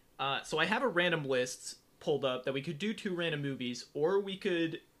debate. So I have a random list pulled up that we could do 2 random movies, or we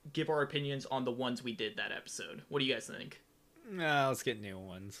could give our opinions on the ones we did that episode. What do you guys think? Let's get new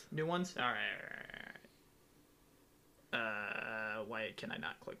ones. New ones? All right. Why can I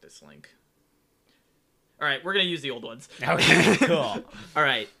not click this link? All right, we're going to use the old ones. Okay, cool. All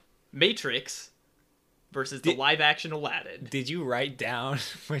right. Matrix versus the live-action Aladdin. Did you write down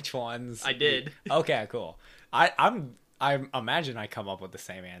which ones? I did. Okay, cool. I imagine I come up with the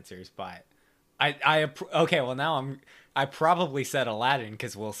same answers, but okay. Well, now I probably said Aladdin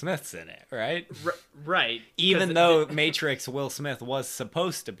because Will Smith's in it, right? Right. Even though Matrix, Will Smith was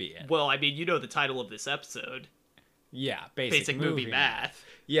supposed to be in. Well, I mean, you know the title of this episode. Yeah, basic movie math.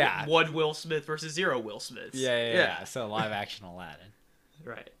 Yeah. 1 Will Smith versus 0 Will Smiths. Yeah. So live action Aladdin.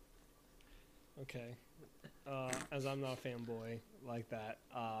 Right. Okay. As I'm not a fanboy like that,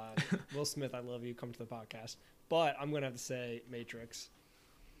 Will Smith, I love you. Come to the podcast. But I'm gonna have to say Matrix.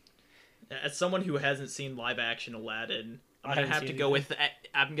 As someone who hasn't seen live action Aladdin, I'm gonna have to go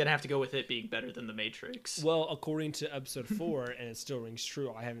with it being better than The Matrix. Well, according to episode 4, and it still rings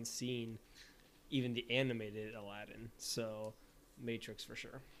true, I haven't seen even the animated Aladdin. So Matrix for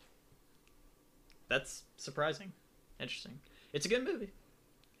sure. That's surprising. Interesting. It's a good movie.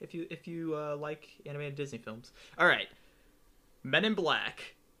 If you like animated Disney films. All right. Men in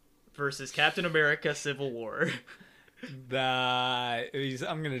Black versus Captain America: Civil War.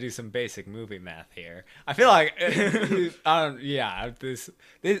 I'm gonna do some basic movie math here. I feel like, this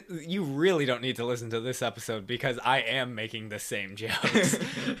you really don't need to listen to this episode because I am making the same jokes.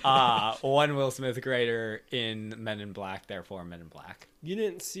 One Will Smith greater in Men in Black, therefore Men in Black. You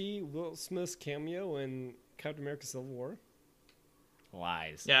didn't see Will Smith's cameo in Captain America: Civil War?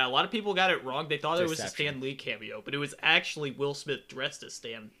 Lies. Yeah, a lot of people got it wrong. They thought it was a Deception. Stan Lee cameo, but it was actually Will Smith dressed as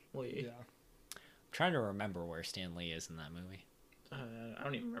Stan Lee. Yeah. I'm trying to remember where Stan Lee is in that movie. I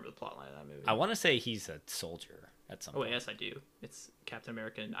don't even remember the plot line of that movie. I want to say he's a soldier at some Oh, point. yes, I do. It's Captain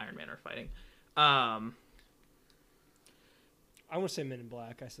America and Iron Man are fighting. All I want to say Men in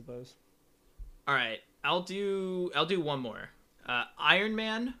Black, I suppose. right, I'll do one more. Iron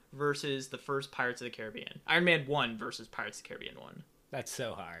Man versus the first Pirates of the Caribbean. Iron Man 1 versus Pirates of the Caribbean 1. That's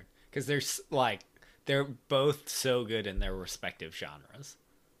so hard because they're both so good in their respective genres.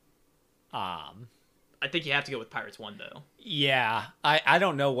 I think you have to go with Pirates 1 though. Yeah, I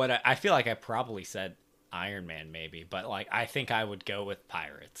don't know what I feel like I probably said Iron Man maybe, but like I think I would go with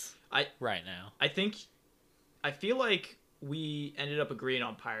Pirates right now. I feel like we ended up agreeing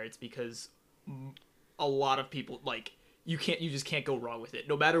on Pirates because a lot of people like you just can't go wrong with it.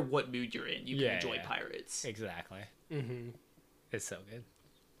 No matter what mood you're in, you can enjoy Pirates. Exactly. Mm-hmm. It's so good.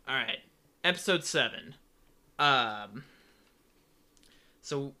 All right, episode 7.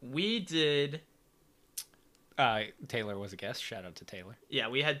 So we did. Taylor was a guest. Shout out to Taylor. Yeah,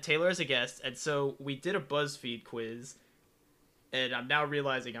 we had Taylor as a guest, and so we did a BuzzFeed quiz. And I'm now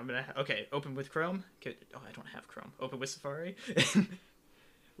realizing I'm gonna open with Chrome. Oh, I don't have Chrome. Open with Safari.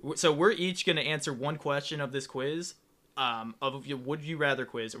 So we're each gonna answer one question of this quiz, of your would you rather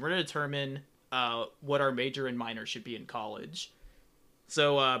quiz, and we're gonna determine what our major and minor should be in college.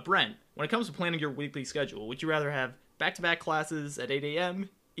 So Brent, when it comes to planning your weekly schedule, would you rather have back-to-back classes at 8 a.m.,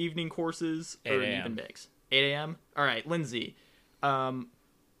 evening courses, or 8 an a.m. even mix? 8 a.m. All right, Lindsay. When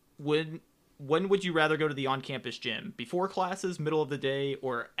would you rather go to the on-campus gym? Before classes, middle of the day,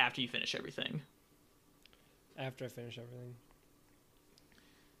 or after you finish everything? After I finish everything.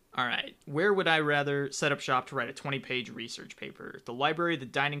 All right. Where would I rather set up shop to write a 20-page research paper? The library, the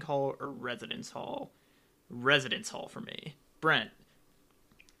dining hall, or residence hall? Residence hall for me. Brent,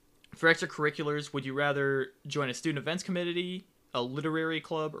 for extracurriculars, would you rather join a student events committee, a literary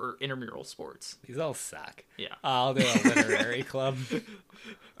club, or intramural sports? These all suck. Yeah. I'll do a literary club.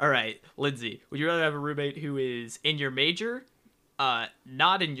 All right, Lindsay, would you rather have a roommate who is in your major,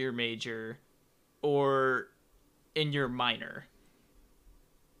 not in your major, or in your minor?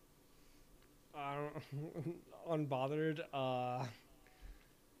 Unbothered.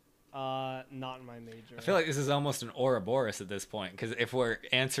 Not in my major. I feel like this is almost an Ouroboros at this point because if we're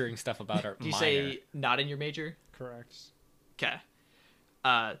answering stuff about our Do you minor, say not in your major? Correct. Okay.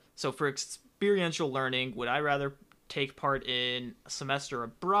 So for experiential learning, would I rather take part in a semester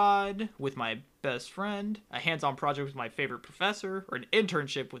abroad with my best friend, a hands-on project with my favorite professor, or an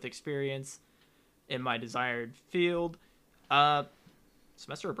internship with experience in my desired field?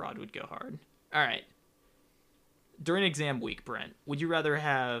 Semester abroad would go hard. All right. During exam week, Brent, would you rather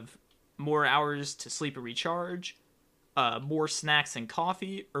have more hours to sleep and recharge, more snacks and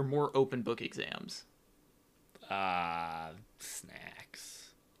coffee, or more open book exams? Snacks.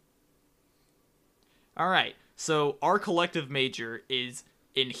 All right. So our collective major is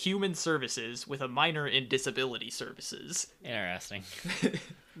in human services with a minor in disability services. Interesting.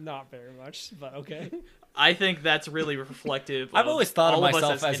 Not very much, but okay. I think that's really reflective. I've always thought of all us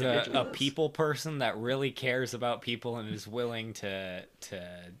myself as a individuals. people person that really cares about people and is willing to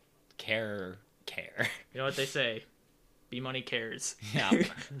care. You know what they say? Be money cares. Yeah.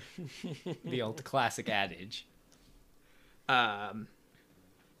 The old classic adage.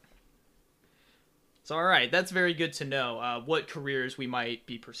 So, all right, that's very good to know what careers we might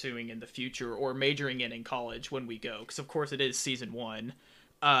be pursuing in the future or majoring in college when we go. Because, of course, it is season 1.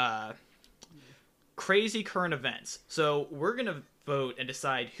 Crazy current events. So we're going to vote and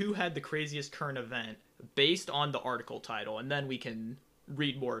decide who had the craziest current event based on the article title, and then we can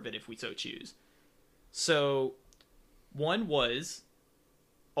read more of it if we so choose. So one was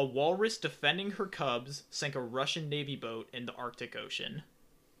a walrus defending her cubs sank a Russian Navy boat in the Arctic Ocean.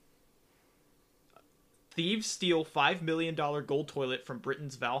 Thieves steal $5 million gold toilet from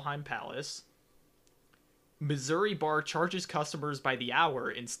Britain's Valheim Palace. Missouri bar charges customers by the hour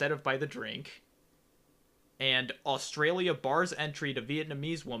instead of by the drink. And Australia bars entry to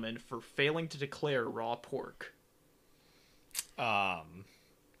Vietnamese woman for failing to declare raw pork. I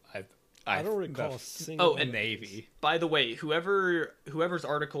I don't recall a single. Oh, and Navy. By the way, whoever's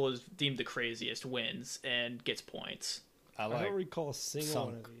article is deemed the craziest wins and gets points. I I like don't recall a single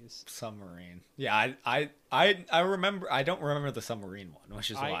one of these. submarine. Yeah, I remember. I don't remember the submarine one,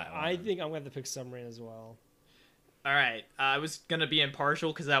 which is why I think I'm going to pick submarine as well. All right, I was gonna be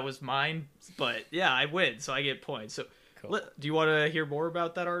impartial because that was mine, but yeah, I win, so I get points. So, Cool. do you want to hear more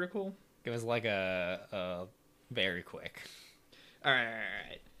about that article? It was like a very quick. All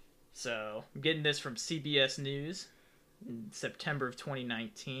right. So I'm getting this from CBS News in September of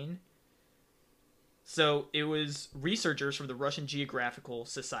 2019. So it was researchers from the Russian Geographical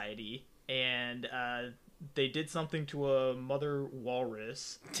Society, and they did something to a mother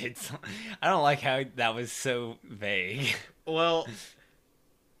walrus. I don't like how that was so vague. Well,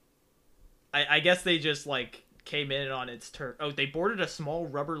 I guess they just like came in on its turf. Oh, they boarded a small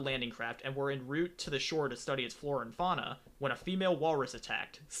rubber landing craft and were en route to the shore to study its flora and fauna when a female walrus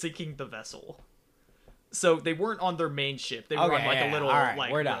attacked, sinking the vessel. So they weren't on their main ship. They were on like a little all right,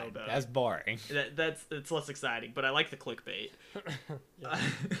 like we're done. rowboat. That's boring. It's less exciting, but I like the clickbait.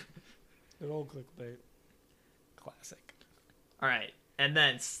 Good old clickbait. Classic. All right, and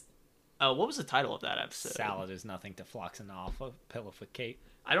then what was the title of that episode? Salad is nothing to floxenophilicate.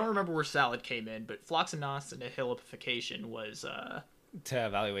 I don't remember where salad came in, but floxenophilicate was To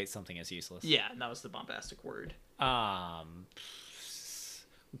evaluate something as useless. yeah, and that was the bombastic word.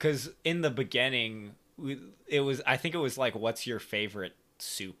 Because in the beginning, I think it was like, what's your favorite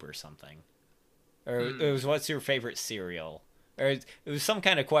soup or something, or it was what's your favorite cereal, or it was some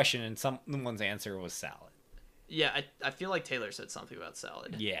kind of question, and someone's answer was salad. Yeah, I feel like Taylor said something about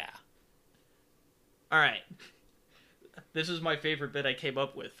salad. Yeah. All right. This was my favorite bit I came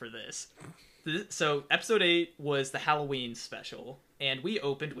up with for this. So, episode 8 was the Halloween special, and we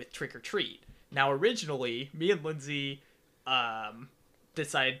opened with Trick or Treat. Now, originally, me and Lindsay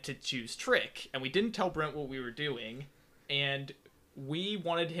decided to choose Trick, and we didn't tell Brent what we were doing, and we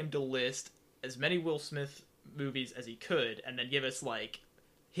wanted him to list as many Will Smith movies as he could, and then give us, like,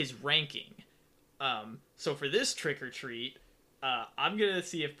 his ranking. So for this Trick or Treat, I'm going to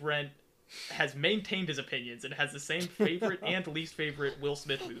see if Brent has maintained his opinions and has the same favorite and least favorite Will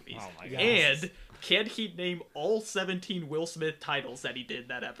Smith movies. Oh my gosh. And can he name all 17 Will Smith titles that he did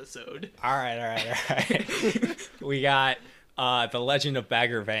that episode? All right. We got The Legend of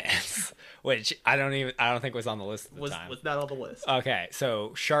Bagger Vance, which I don't think was on the list at the time. Was not on the list. Okay,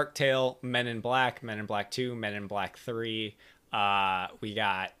 so Shark Tale, Men in Black 2, Men in Black 3. There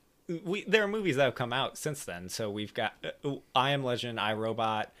are movies that have come out since then. So we've got I Am Legend, I,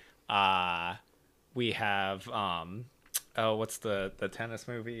 Robot. We have what's the tennis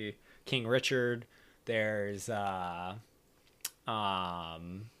movie? King Richard. There's Wild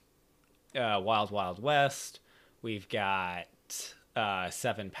Wild West. We've got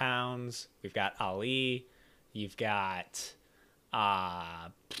 7 Pounds. We've got Ali. You've got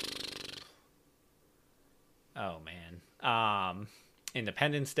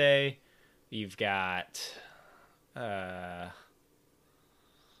Independence Day. You've got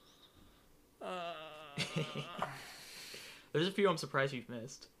There's a few I'm surprised you've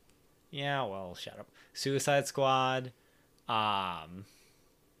missed. yeah, well, shut up. Suicide Squad.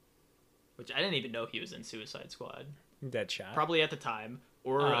 Which I didn't even know he was in Suicide Squad. Deadshot. Probably at the time,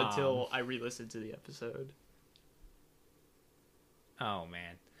 or until I re-listened to the episode. Oh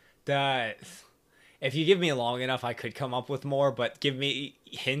man, if you give me long enough, I could come up with more. But give me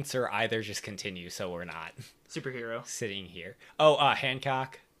hints, or either just continue, so we're not Superhero. sitting here. Oh,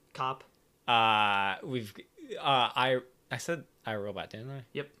 Hancock. Cop. I said iRobot, didn't I?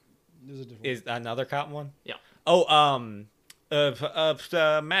 Yep. There's a different. Is another cop one? Yeah. Oh,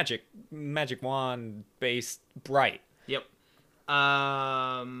 magic wand based Bright. Yep.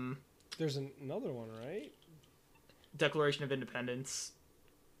 There's another one, right? Declaration of Independence.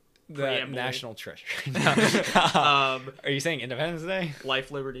 The Preamble. National Treasure. Um, Are you saying Independence Day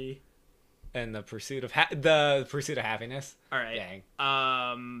Life, Liberty. and the pursuit of happiness? All right. Dang.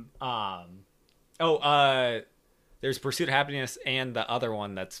 There's Pursuit of Happiness and the other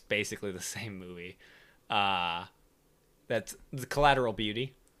one that's basically the same movie. That's the Collateral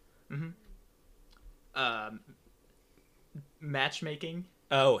Beauty. Matchmaking.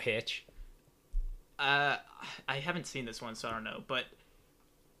 Oh, Hitch. I haven't seen this one, so I don't know. But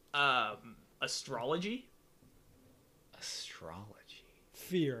astrology. Astrology.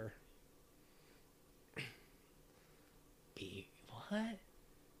 Fear. What?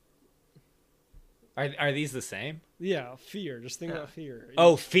 Are these the same? Yeah, fear. Just think about fear.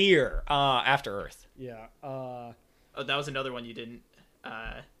 Oh, Fear. After Earth. Yeah. Oh, that was another one you didn't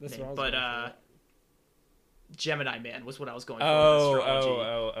That's name. what I was But going for. Gemini Man was what I was going for. Oh, with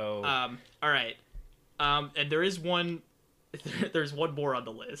astrology. All right. And there is one. There's one more on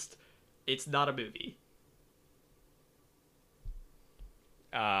the list. It's not a movie.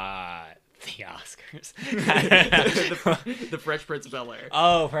 The Oscars. the Fresh Prince of Bel-Air.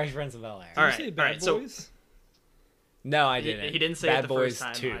 Oh, Fresh Prince of Bel-Air. All Did right, you say all Bad right. So Boys? No, I didn't. he didn't say Bad it the Boys first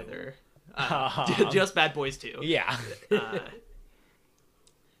time 2. either. Just Bad Boys 2. Yeah.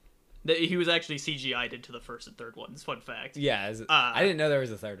 He was actually CGI'd into the first and third ones. Fun fact. Yeah. I didn't know there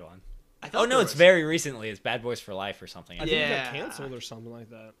was a third one. Oh no, it's very recently. It's Bad Boys for Life or something. I think it got canceled or something like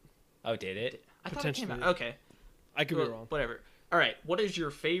that. Oh, did it? I thought it came out. Potentially. Okay. I could be wrong. Whatever. All right. What is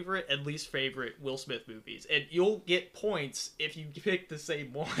your favorite and least favorite Will Smith movies? And you'll get points if you pick the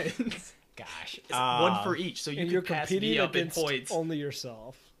same ones. Gosh. It's one for each, so you And can you're pass competing me up in against points. only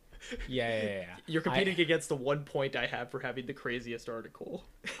yourself. Yeah. You're competing against the 1 point I have for having the craziest article.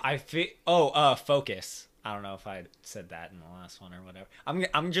 I feel. Focus. I don't know if I said that in the last one or whatever.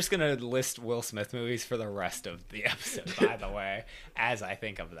 I'm just gonna list Will Smith movies for the rest of the episode. By the way, as I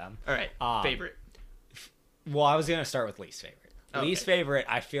think of them. All right. Favorite. Well, I was gonna start with least favorite. Okay. Least favorite,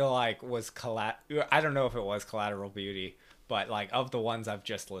 I feel like was I don't know if it was Collateral Beauty, but like of the ones I've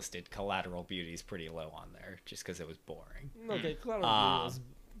just listed, Collateral Beauty is pretty low on there, just because it was boring. Okay, Collateral Beauty was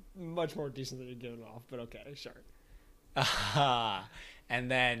much more decent than you're giving off, but okay, sure. And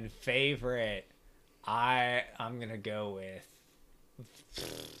then favorite, I'm gonna go with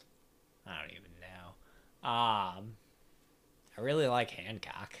I don't even know. I really like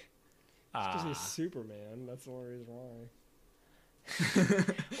Hancock. Because he's Superman. That's the only reason why.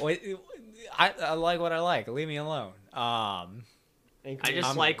 I like what I like. Leave me alone. I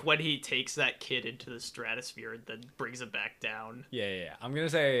just like when he takes that kid into the stratosphere and then brings him back down. Yeah. I'm gonna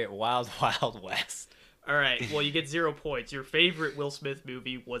say Wild Wild West. All right. Well, you get 0 points. Your favorite Will Smith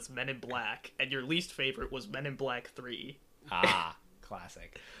movie was Men in Black, and your least favorite was Men in Black 3.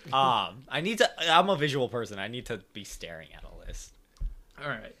 Classic. I'm a visual person. I need to be staring at a list. All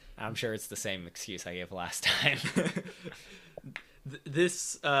right. I'm sure it's the same excuse I gave last time.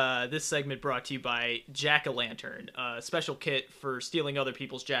 This segment brought to you by Jack-o'-lantern, a special kit for stealing other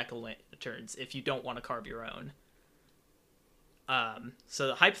people's jack-o'-lanterns if you don't want to carve your own. So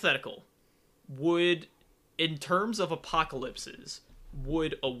the hypothetical, in terms of apocalypses,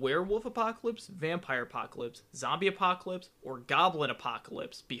 would a werewolf apocalypse, vampire apocalypse, zombie apocalypse, or goblin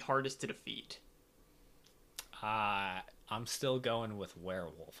apocalypse be hardest to defeat? I'm still going with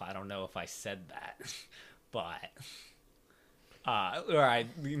werewolf. I don't know if I said that, but alright,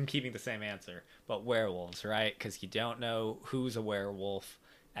 I'm keeping the same answer. But werewolves, right? Because you don't know who's a werewolf,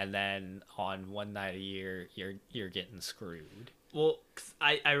 and then on one night a year, you're getting screwed. Well,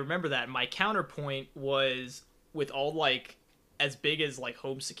 I remember that. My counterpoint was with all like as big as like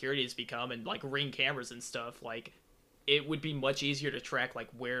home security has become and like Ring cameras and stuff, like it would be much easier to track like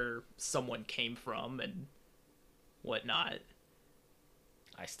where someone came from and whatnot.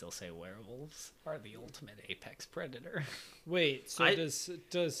 I still say werewolves are the ultimate apex predator. Wait, so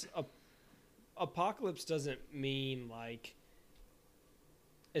does apocalypse doesn't mean like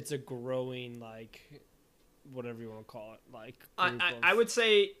it's a growing like whatever you want to call it, like I would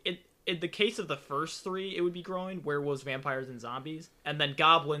say in the case of the first three, it would be growing, werewolves, vampires, and zombies, and then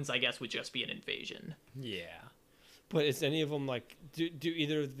goblins, I guess, would just be an invasion. Yeah. But is any of them like do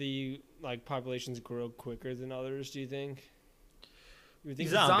either of the like populations grow quicker than others? Do you think? You think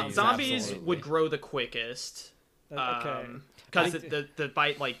zombies would grow the quickest. Okay. Because the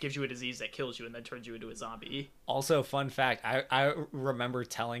bite like gives you a disease that kills you and then turns you into a zombie. Also, fun fact: I remember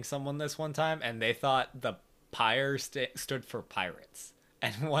telling someone this one time, and they thought the pyre stood for pirates,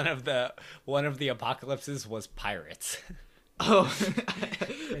 and one of the apocalypses was pirates. Oh,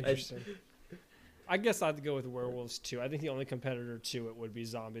 interesting. I guess I'd go with werewolves too. I think the only competitor to it would be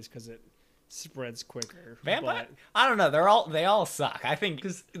zombies because it spreads quicker. Vampire? I don't know. They all suck. I think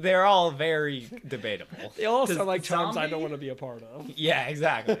they're all very debatable. They all sound like times I don't want to be a part of. Yeah,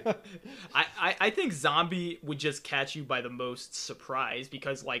 exactly. I think zombie would just catch you by the most surprise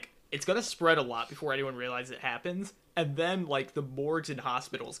because like it's gonna spread a lot before anyone realizes it happens, and then like the morgues and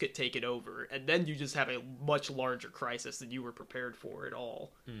hospitals get taken over, and then you just have a much larger crisis than you were prepared for at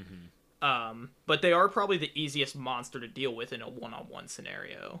all. Mm-hmm. But they are probably the easiest monster to deal with in a one-on-one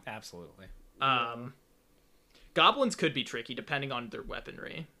scenario. Absolutely. Goblins could be tricky depending on their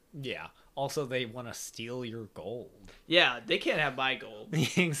weaponry. Yeah. Also, they want to steal your gold. Yeah, they can't have my gold.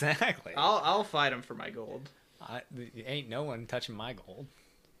 Exactly. I'll fight them for my gold. Ain't no one touching my gold.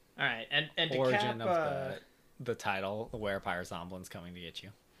 All right, and to origin cap, of the title, the Werepire Zomblin's coming to get you.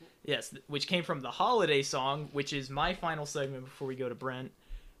 Yes, which came from the holiday song, which is my final segment before we go to Brent.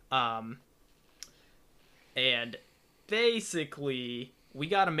 And basically, we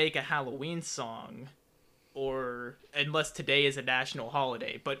got to make a Halloween song, or unless today is a national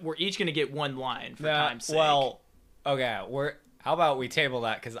holiday, but we're each going to get one line for time's sake. Well, okay, how about we table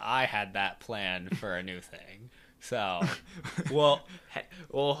that because I had that planned for a new thing. So, well,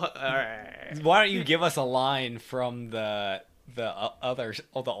 all right. why don't you give us a line from the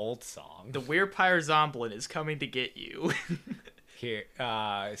old song? The Weirpire Zomblin is coming to get you. Here,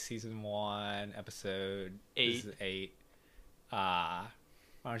 season 1, episode 8. This is 8. Why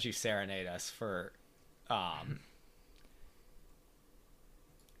don't you serenade us for All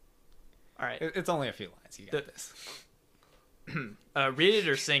right. It's only a few lines. You got this. Read it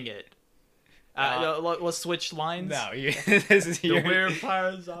or sing it. Let's switch lines. No, this is The your...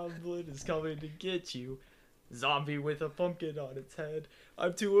 Weirpire Zomblin is coming to get you. Zombie with a pumpkin on its head.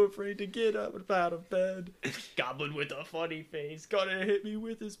 I'm too afraid to get up out of bed. Goblin with a funny face. Gonna hit me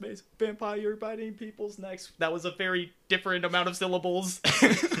with his mace. Vampire biting people's necks. That was a very different amount of syllables.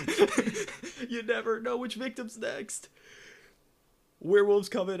 You never know which victim's next. Werewolves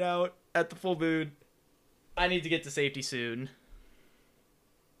coming out at the full moon. I need to get to safety soon.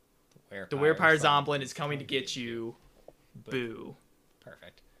 The Weirpire Zomblin is coming to get you. Boo.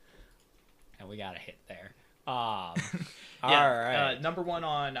 Perfect. And we got a hit there. All Yeah, right. number 1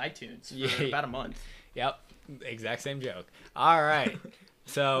 on iTunes for about a month. Yep. Exact same joke. All right.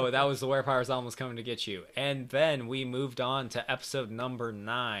 So that was the Werepower's almost coming to get you. And then we moved on to episode number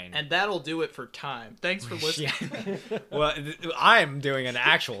 9. And that'll do it for time. Thanks for listening. Yeah. Well, I'm doing an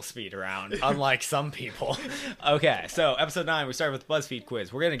actual speed round, unlike some people. Okay, so episode 9, we started with the BuzzFeed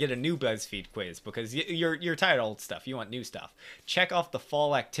quiz. We're going to get a new BuzzFeed quiz because you're tired of old stuff. You want new stuff. Check off the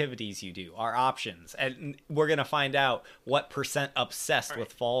fall activities you do, our options. And we're going to find out what % obsessed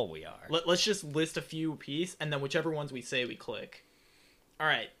with fall we are. Let's just list a few apiece, and then whichever ones we say, we click. All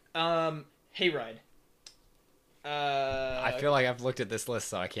right. Hayride. I feel like I've looked at this list,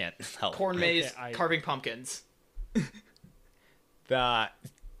 so I can't help. Corn maze, carving pumpkins. I'm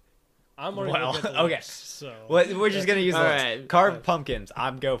already looking at the okay. list, so We're just gonna use the list. Alright. Carved pumpkins.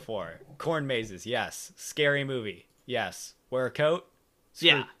 I'm go for it. Corn mazes. Yes. Scary movie. Yes. Wear a coat.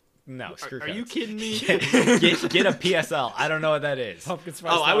 Yeah. No. Screw Are coats. you kidding me? Get a PSL. I don't know what that is. pumpkin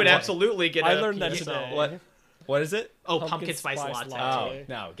spice. I would latte. absolutely get. I a learned that PSL. today. What is it? Oh, pumpkin spice latte. Oh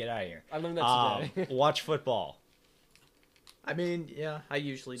no! Get out of here. I learned that today. Watch football. I mean, yeah, I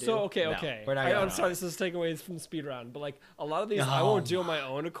usually do. So okay. No, I'm we're not going sorry, on. this is taking away from the speed round, but like a lot of these I won't do on my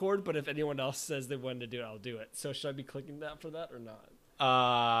own accord. But if anyone else says they want to do it, I'll do it. So should I be clicking that for that or not?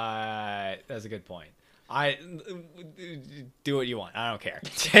 That's a good point. I do what you want. I don't care.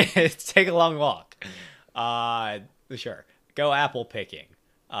 Take a long walk. Sure. Go apple picking.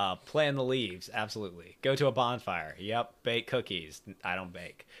 Play in the leaves. Absolutely. Go to a bonfire. Yep. Bake cookies. I don't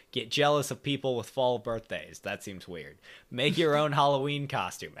bake. Get jealous of people with fall birthdays. That seems weird. Make your own Halloween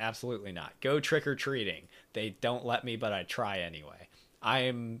costume. Absolutely not. Go trick-or-treating. They don't let me, but I try anyway. I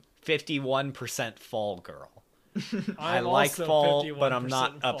am 51% fall girl. I like fall, but I'm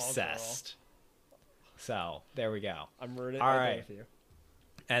not obsessed. So, there we go. I'm rooting All right. with you.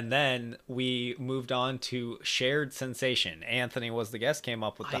 And then we moved on to shared sensation. Anthony was the guest, came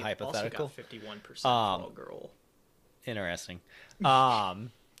up with the hypothetical. Also got 51% fall girl. Interesting.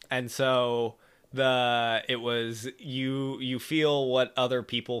 And so it was you feel what other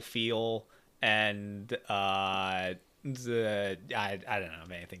people feel, and I don't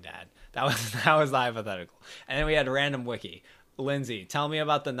know anything to add. That was the hypothetical. And then we had random wiki. Lindsay, tell me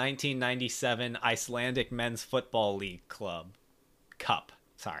about the 1997 Icelandic Men's Football League Cup.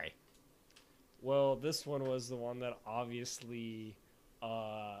 Sorry. Well, this one was the one that obviously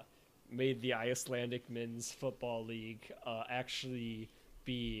made the Icelandic Men's Football League actually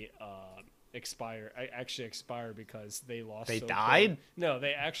be expire because they lost. They so died? poorly. No,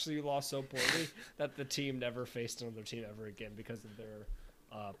 they actually lost so poorly that the team never faced another team ever again because of their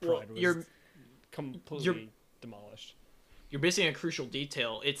pride was completely demolished. You're missing a crucial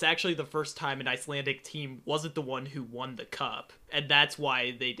detail. It's actually the first time an Icelandic team wasn't the one who won the cup, and that's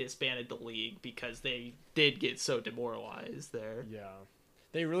why they disbanded the league, because they did get so demoralized there. Yeah,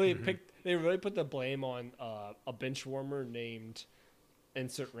 they really put the blame on a bench warmer named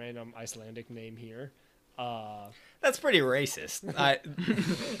insert random Icelandic name here. That's pretty racist. I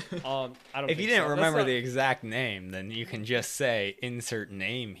don't. If you didn't remember the exact name, then you can just say insert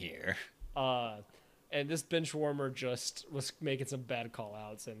name here. And this bench warmer just was making some bad call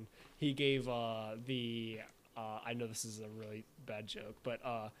outs, and he gave I know this is a really bad joke, but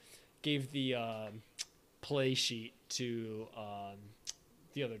gave the play sheet to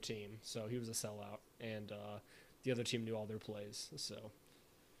the other team. So he was a sellout, and the other team knew all their plays. So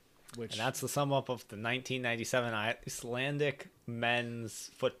Which And that's the sum up of the 1997 Icelandic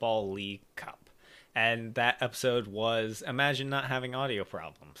Men's Football League Cup. And that episode was, imagine not having audio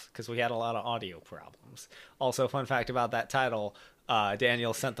problems, because we had a lot of audio problems. Also, fun fact about that title,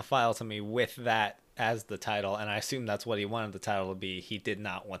 Daniel sent the file to me with that as the title, and I assume that's what he wanted the title to be. He did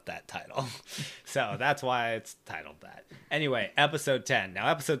not want that title. So that's why it's titled that. Anyway, episode 10. Now,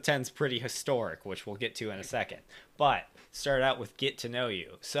 episode 10 is pretty historic, which we'll get to in a second. But start out with Get to Know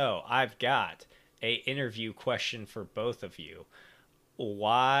You. So I've got a interview question for both of you.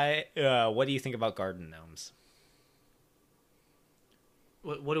 What do you think about garden gnomes?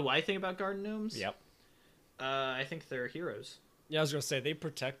 What do I think about garden gnomes? Yep. I think they're heroes. Yeah, I was gonna say they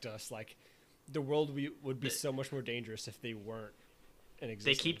protect us. Like, the world would be so much more dangerous if they weren't in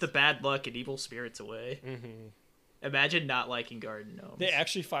existence. They keep the bad luck and evil spirits away. Mm-hmm. Imagine not liking garden gnomes. They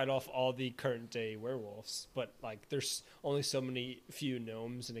actually fight off all the current day werewolves, but like, there's only so many few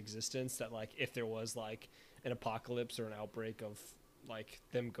gnomes in existence that, like, if there was like an apocalypse or an outbreak of like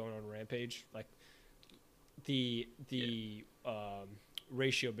them going on rampage, like the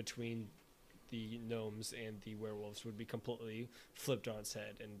ratio between the gnomes and the werewolves would be completely flipped on its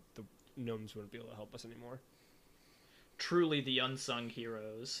head, and the gnomes wouldn't be able to help us anymore. Truly the unsung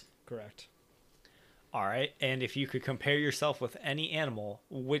heroes. Correct. All right. And if you could compare yourself with any animal,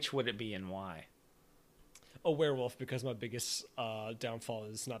 which would it be and why? A werewolf, because my biggest downfall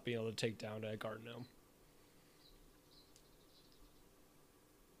is not being able to take down a garden gnome.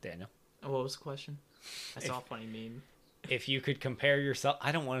 Daniel? What was the question? I saw a funny meme. If you could compare yourself...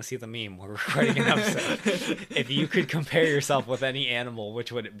 I don't want to see the meme. We're recording an episode. If you could compare yourself with any animal,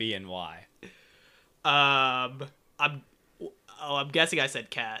 which would it be and why? I'm guessing I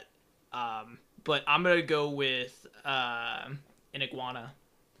said cat. But I'm going to go with an iguana.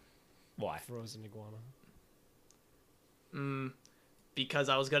 Why? Frozen iguana. Because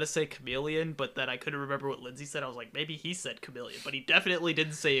I was going to say chameleon, but then I couldn't remember what Lindsay said. I was like, maybe he said chameleon, but he definitely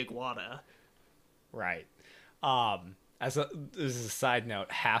didn't say iguana. Right. As a side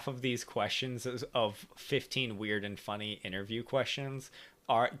note, half of these questions of 15 weird and funny interview questions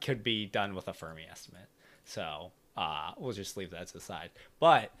could be done with a Fermi estimate. So we'll just leave that to the side.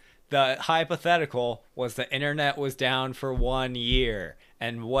 But the hypothetical was the internet was down for 1 year.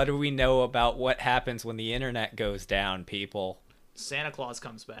 And what do we know about what happens when the internet goes down, people? Santa Claus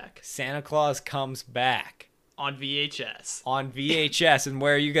comes back. Santa Claus comes back. On VHS. On VHS. And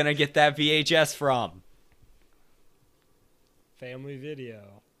where are you going to get that VHS from? Family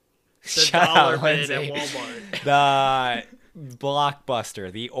Video. The dollar bin at Walmart. The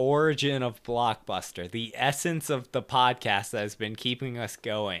Blockbuster, the origin of Blockbuster, the essence of the podcast that has been keeping us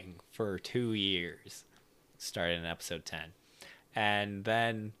going for 2 years, started in episode 10. And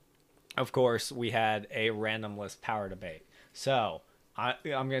then, of course, we had a random list power debate. So I'm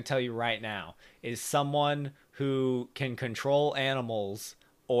going to tell you right now, is someone who can control animals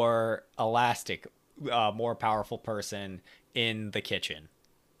or Elastic more powerful person in the kitchen?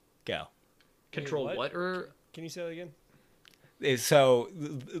 Go. Control what? Can you say that again? So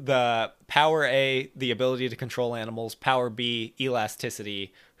the power A, the ability to control animals. Power B,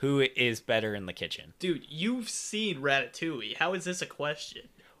 elasticity. Who is better in the kitchen? Dude, you've seen Ratatouille. How is this a question?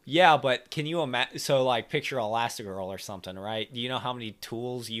 Yeah, but can you imagine? So, like, picture Elastigirl or something, right? Do you know how many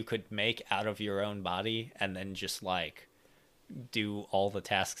tools you could make out of your own body and then just, like, do all the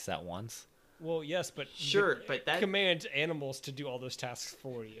tasks at once? Well, yes, but sure, but that command animals to do all those tasks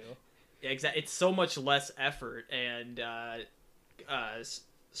for you. Yeah, exactly. It's so much less effort and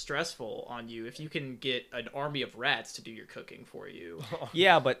stressful on you if you can get an army of rats to do your cooking for you.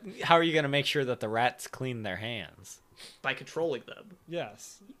 Yeah, but how are you going to make sure that the rats clean their hands? By controlling them.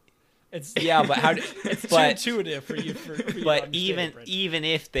 Yes. It's yeah, but how? It's too intuitive for you. But even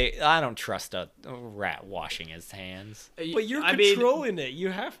if I don't trust a rat washing his hands. But you're controlling it. You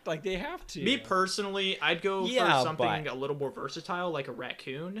have they have to. Me personally, I'd go for something a little more versatile, like a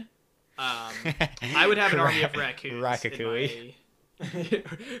raccoon. I would have an army of raccoons. Ratatouille.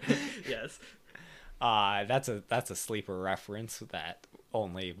 Yes. That's a sleeper reference that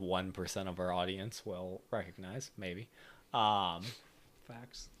only 1% of our audience will recognize, maybe.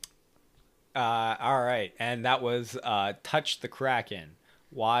 Facts. All right, and that was Touch the Kraken.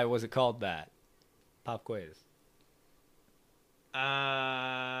 Why was it called that? Pop quiz.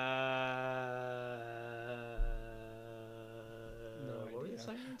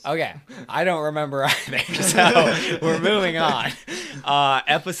 Okay, I don't remember either, so we're moving on.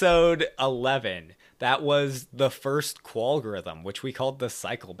 Episode 11. that was the first qualgorithm, which we called the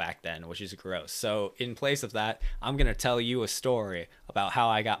cycle back then, which is gross. So in place of that, I'm going to tell you a story about how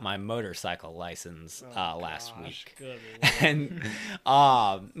I got my motorcycle license last week. Good And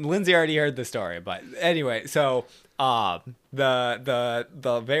Lindsay already heard the story, but anyway, so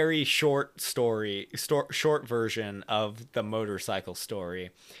the very short version of the motorcycle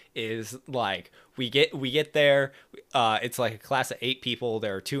story is like we get there, it's like a class of 8 people.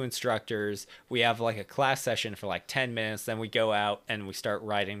 There are 2 instructors. We have like a class session for like 10 minutes, then we go out and we start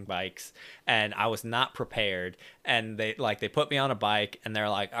riding bikes, and I was not prepared, and they put me on a bike and they're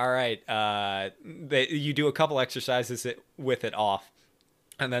like, all right, you do a couple exercises with it off.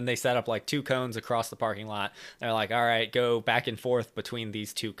 And then they set up like 2 cones across the parking lot. They're like, all right, go back and forth between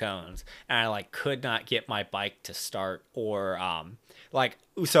these 2 cones. And I like could not get my bike to start, or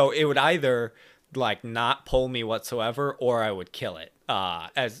so it would either like not pull me whatsoever, or I would kill it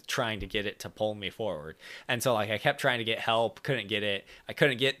as trying to get it to pull me forward. And so like I kept trying to get help, couldn't get it. I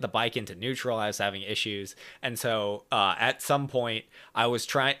couldn't get the bike into neutral. I was having issues. And so at some point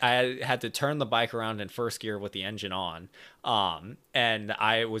I had to turn the bike around in first gear with the engine on. And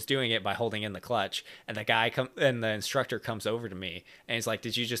I was doing it by holding in the clutch, and the instructor comes over to me and he's like,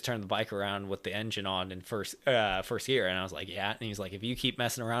 did you just turn the bike around with the engine on in first gear? And I was like, yeah. And he's like, if you keep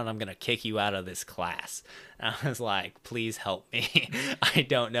messing around, I'm going to kick you out of this class. And I was like, please help me. I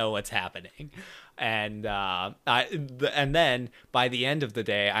don't know what's happening. And then by the end of the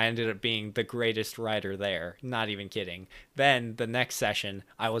day, I ended up being the greatest rider there. Not even kidding. Then the next session,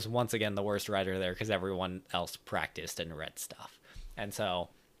 I was once again the worst rider there because everyone else practiced and read stuff. And so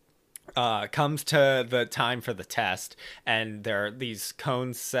comes to the time for the test, and there are these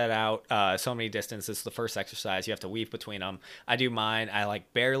cones set out so many distances. The first exercise, you have to weave between them. I do mine. I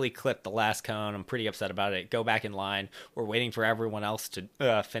like barely clip the last cone. I'm pretty upset about it. Go back in line. We're waiting for everyone else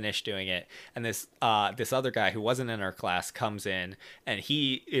to finish doing it, and this other guy who wasn't in our class comes in, and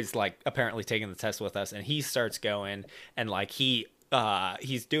he is like apparently taking the test with us, and he starts going, and like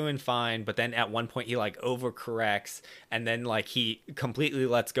he's doing fine, but then at one point he like overcorrects, and then like he completely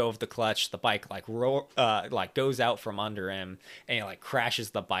lets go of the clutch. The bike like goes out from under him, and he like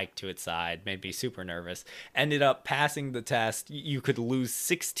crashes the bike to its side. Made me super nervous. Ended up passing the test. You could lose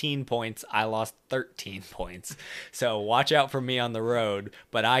 16 points. I lost 13 points. So watch out for me on the road.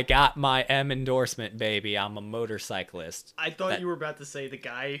 But I got my M endorsement, baby. I'm a motorcyclist. I thought you were about to say the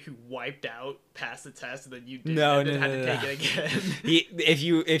guy who wiped out passed the test and then you didn't No, had to take it again.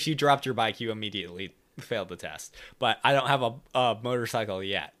 If you dropped your bike, you immediately failed the test. But I don't have a motorcycle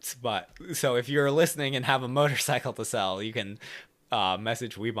yet. But so if you're listening and have a motorcycle to sell, you can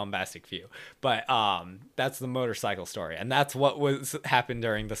message We Bombastic Few. But that's the motorcycle story, and that's what happened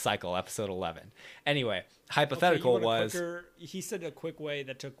during the cycle, episode 11. Anyway, hypothetical he said a quick way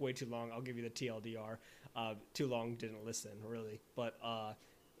that took way too long. I'll give you the TLDR. Too long, didn't listen really, but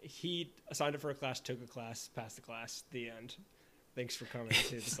he signed up for a class, took a class, passed the class. The end. Thanks for coming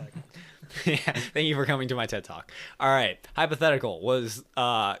to the cycle. Yeah, thank you for coming to my TED Talk. All right, hypothetical was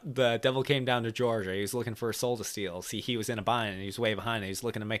the devil came down to Georgia. He was looking for a soul to steal. See, he was in a bind, and he was way behind. And he was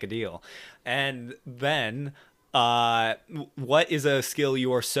looking to make a deal. And then, what is a skill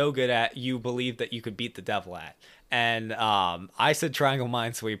you are so good at you believe that you could beat the devil at? And I said Triangle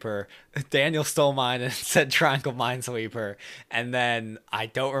Minesweeper. Daniel stole mine and said Triangle Minesweeper. And then I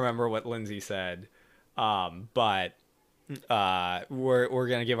don't remember what Lindsay said, but we're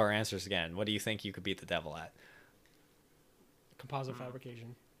gonna give our answers again. What do you think you could beat the devil at? Composite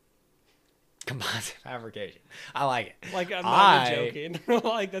fabrication. Composite fabrication. I like it. Like, I'm not even joking.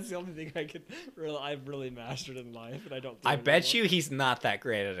 Like, that's the only thing I've really mastered in life, and I don't. I bet you he's not that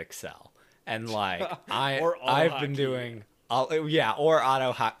great at Excel. And like I've been doing. Or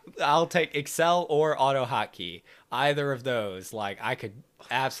auto. I'll take Excel or auto hotkey. Either of those. Like, I could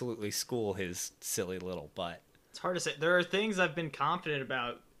absolutely school his silly little butt. It's hard to say. There are things I've been confident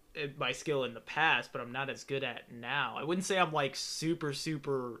about my skill in the past, but I'm not as good at now. I wouldn't say I'm like super,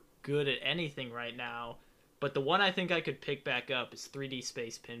 super good at anything right now, but the one I think I could pick back up is 3D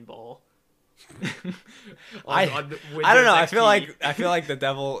Space Pinball. I don't know. XP. I feel like the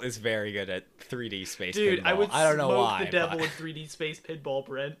devil is very good at 3D Space Pinball. I don't know why. The devil in 3D Space Pinball,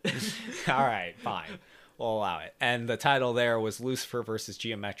 Brent. All right, fine. We'll allow it. And the title there was Lucifer versus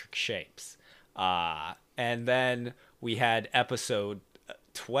Geometric Shapes. And then we had episode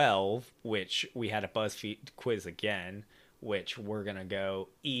 12, which we had a BuzzFeed quiz again, which we're going to go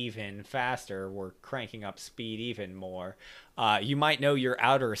even faster. We're cranking up speed even more. You might know your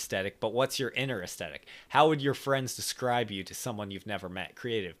outer aesthetic, but what's your inner aesthetic? How would your friends describe you to someone you've never met?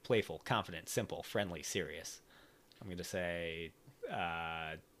 Creative, playful, confident, simple, friendly, serious. I'm going to say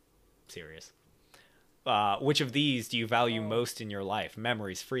serious. Which of these do you value most in your life?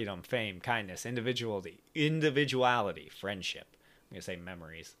 Memories, freedom, fame, kindness, individuality, friendship. I'm gonna say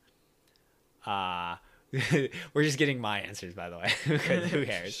memories. We're just getting my answers, by the way. Who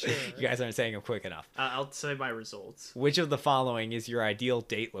cares? Sure. You guys aren't saying them quick enough. I'll say my results. Which of the following is your ideal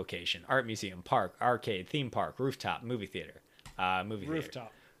date location? Art museum, park, arcade, theme park, rooftop, movie theater.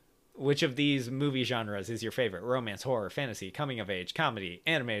 Rooftop. Which of these movie genres is your favorite? Romance, horror, fantasy, coming of age, comedy,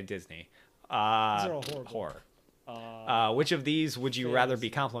 animated Disney. These are all horrible. Horror. Which of these would you rather be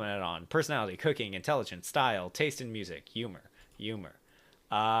complimented on? Personality, cooking, intelligence, style, taste in music, humor.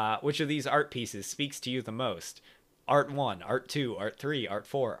 Which of these art pieces speaks to you the most? Art 1, Art 2, Art 3, Art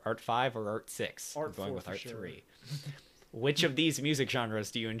 4, Art 5, or Art 6? Art I'm going 4 with for Art sure. 3. Which of these music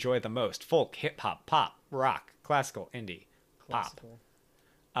genres do you enjoy the most? Folk, hip-hop, pop, rock, classical, indie, Classical. pop.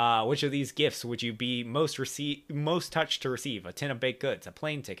 Which of these gifts would you be most touched to receive? A tin of baked goods, a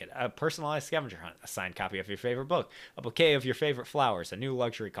plane ticket, a personalized scavenger hunt, a signed copy of your favorite book, a bouquet of your favorite flowers, a new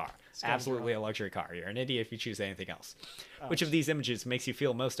luxury car. Scavenger Absolutely hunt. a luxury car. You're an idiot if you choose anything else. Which of these images makes you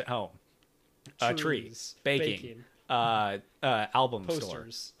feel most at home? A tree, Trees, baking, album store,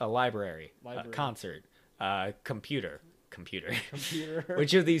 Posters. a library, a Library. concert, computer. Computer.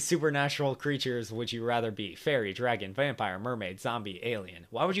 Which of these supernatural creatures would you rather be? Fairy, dragon, vampire, mermaid, zombie, alien.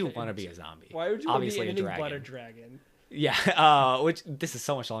 Why would you want to be a zombie? Why would you Obviously want to be anything a but a dragon. dragon? Yeah, which this is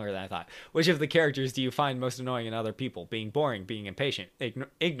so much longer than I thought. Which of the characters do you find most annoying in other people? Being boring, being impatient,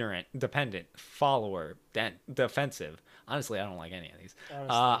 ignorant, dependent, follower, defensive. Honestly, I don't like any of these.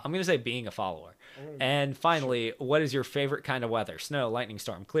 Honestly. I'm going to say being a follower. And finally, what is your favorite kind of weather? Snow, lightning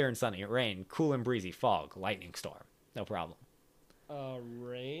storm, clear and sunny, rain, cool and breezy, fog, lightning storm. No problem.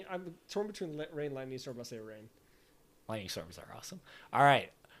 Rain. I'm torn between rain, lightning storm. I'll say rain. Lightning storms are awesome. All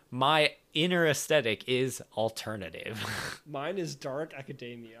right. My inner aesthetic is alternative. Mine is dark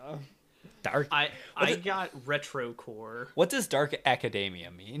academia. Dark. I got retrocore. What does dark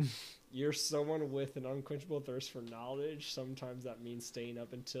academia mean? You're someone with an unquenchable thirst for knowledge. Sometimes that means staying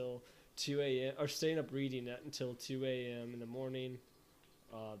up until 2 a.m. or staying up reading it until 2 a.m. in the morning,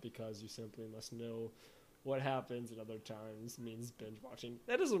 because you simply must know what happens. And other times means binge watching.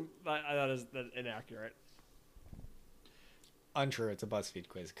 That is inaccurate. Untrue. It's a BuzzFeed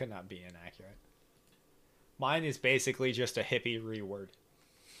quiz. Could not be inaccurate. Mine is basically just a hippie reword.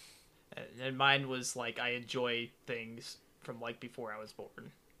 And mine was like I enjoy things from like before I was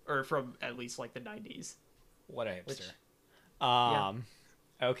born, or from at least like the 90s. What a hipster. Yeah.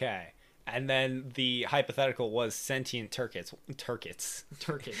 Okay. And then the hypothetical was sentient turkets. Turkets.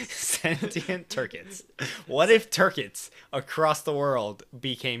 Sentient turkets. What if turkets across the world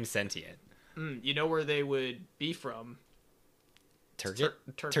became sentient? You know where they would be from? Turket?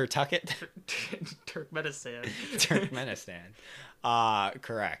 Turk- Turtucket? Turkmenistan. Turkmenistan.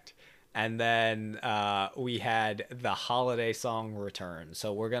 Correct. And then we had the holiday song Return.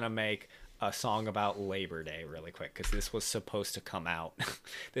 So we're going to make a song about Labor Day really quick because this was supposed to come out.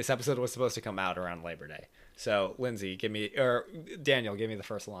 This episode was supposed to come out around Labor Day. So Lindsay, Daniel, give me the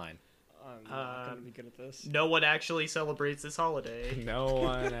first line. I'm not gonna be good at this. No one actually celebrates this holiday. No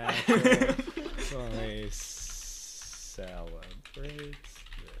one actually celebrates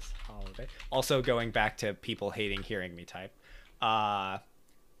this holiday. Also, going back to people hating hearing me type.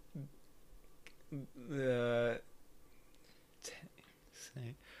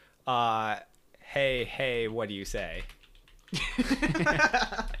 Hey, what do you say?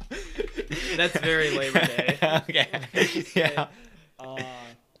 That's very Labor Day. Okay. Yeah.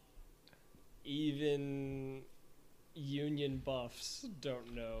 Even union buffs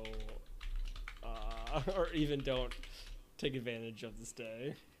don't know, or even don't take advantage of this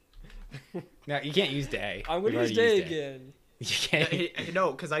day. No, you can't use day. I'm We've gonna use already day used again. You can't.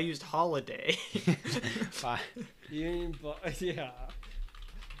 No, because I used holiday. Fine. Union buff, yeah.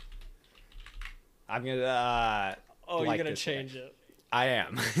 I'm gonna. Oh, like you're gonna this change way. it. I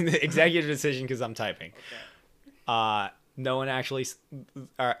am. Executive decision because I'm typing. Okay. No one actually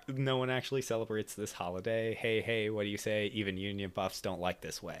celebrates this holiday. Hey, what do you say? Even union buffs don't like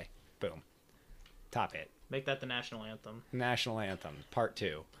this way. Boom. Top hit. Make that the national anthem. National anthem, part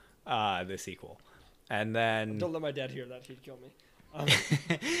 2, the sequel, and then Don't let my dad hear that; he'd kill me.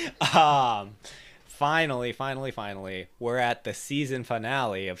 Finally, we're at the season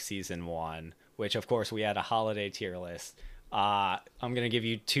finale of season 1, which of course we had a holiday tier list. I'm gonna give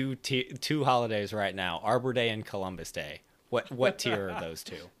you two holidays right now: Arbor Day and Columbus Day. What tier are those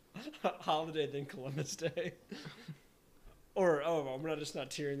two? Holiday, then Columbus Day. Or we're not just not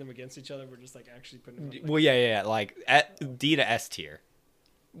tiering them against each other. We're just like actually putting them. Well, yeah, like D to S tier.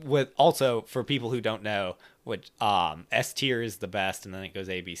 With also for people who don't know, which S tier is the best, and then it goes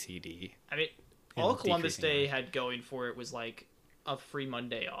A, B, C, D. I mean, All Columbus Day had going for it was like a free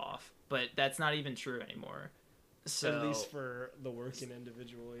Monday off, but that's not even true anymore. So at least for the working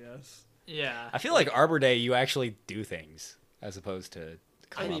individual, yes. Yeah. I feel like Arbor Day, you actually do things as opposed to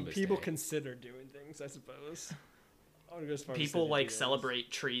Columbus people Day. consider doing things, I suppose. I would go as far as to say People they like do.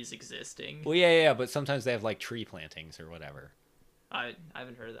 celebrate trees existing. Well, yeah, but sometimes they have like tree plantings or whatever. I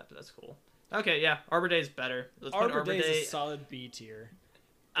haven't heard of that, but that's cool. Okay, yeah, Arbor Day is better. Let's put Arbor Day is a solid B tier.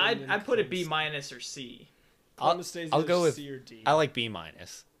 I'd put it B minus or C. Columbus Day is I'll go with C or D. I like B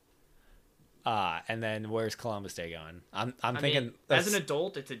minus. And then where's Columbus Day going? I'm thinking mean, as an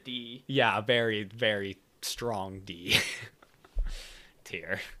adult, it's a D. Yeah, a very, very strong D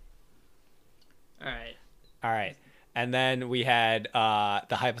tier. All right. And then we had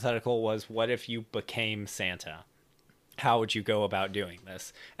the hypothetical was, what if you became Santa? How would you go about doing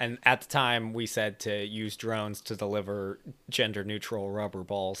this? And at the time, we said to use drones to deliver gender-neutral rubber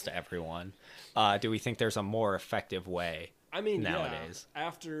balls to everyone. Do we think there's a more effective way nowadays? Yeah,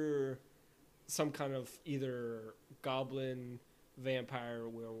 after some kind of either goblin, vampire,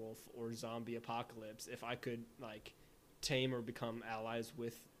 werewolf, or zombie apocalypse, if I could like tame or become allies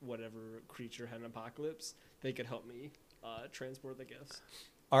with whatever creature had an apocalypse, they could help me transport the gifts.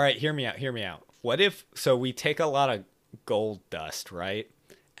 All right, hear me out. What if, so we take a lot of gold dust, right?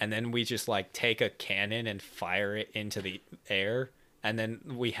 And then we just like take a cannon and fire it into the air, and then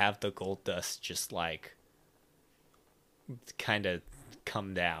we have the gold dust just like kind of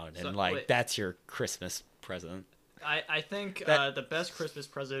come down, and that's your Christmas present. I think the best Christmas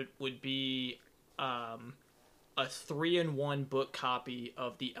present would be a 3-in-1 book copy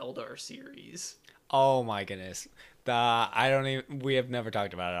of the Eldar series. Oh my goodness. We have never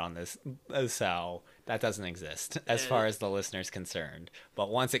talked about it on this, so that doesn't exist as far as the listener's concerned. But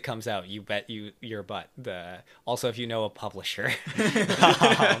once it comes out, you bet your butt. Also, if you know a publisher,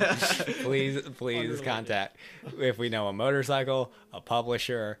 please contact. If we know a motorcycle, a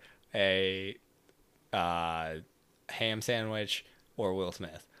publisher, a ham sandwich, or Will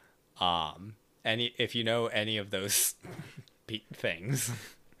Smith, if you know any of those things,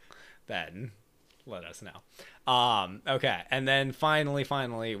 then let us know. Okay, and then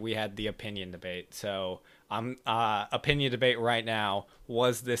finally we had the opinion debate. So opinion debate right now: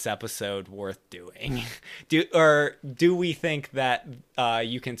 was this episode worth doing? do we think that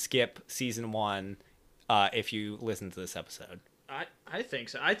you can skip season 1 if you listen to this episode? I think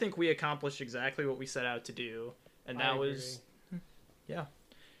so. I think we accomplished exactly what we set out to do, and that was yeah.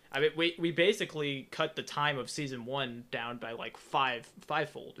 I mean, we basically cut the time of season 1 down by like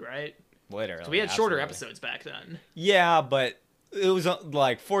fivefold, right? Literally. So we had shorter episodes back then. Yeah, but it was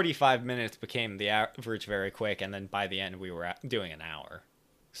like 45 minutes became the average very quick, and then by the end we were doing an hour.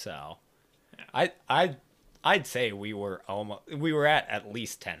 So yeah. I'd say we were at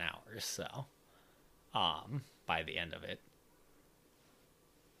least 10 hours. So by the end of it.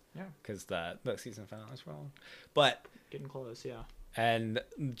 Yeah, because the season finale was wrong. But getting close, yeah. And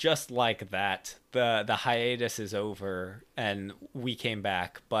just like that, the hiatus is over, and we came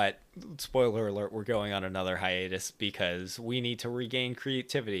back. But spoiler alert, we're going on another hiatus because we need to regain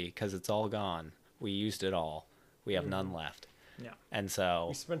creativity because it's all gone. We used it all. We have none left. Yeah. And so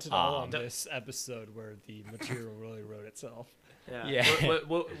we spent it all on this episode where the material really wrote itself. Yeah.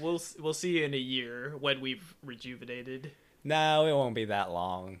 We'll see you in a year when we've rejuvenated. No, it won't be that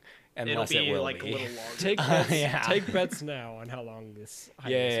long. Unless It'll be it will like be. a little longer. Take bets now on how long this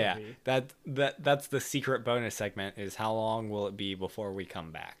hiatus will be. That's the secret bonus segment, is how long will it be before we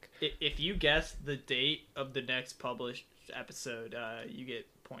come back. If you guess the date of the next published episode, you get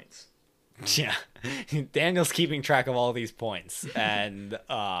points. Yeah. Daniel's keeping track of all these points, and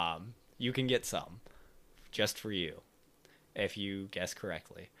you can get some just for you if you guess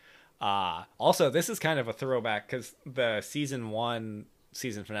correctly. Also, this is kind of a throwback because the season 1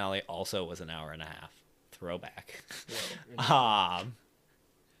 season finale also was an hour and a half. Throwback.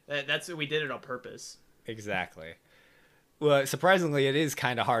 That's we did it on purpose. Exactly. Well, surprisingly, it is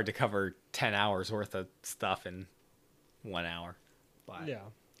kind of hard to cover 10 hours worth of stuff in 1 hour. But yeah,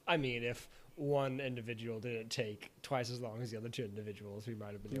 I mean, if one individual didn't take twice as long as the other 2 individuals, we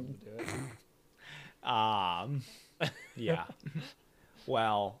might have been able to do it. Yeah.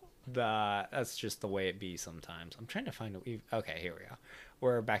 Well, that's just the way it be sometimes. I'm trying to find okay, here we go.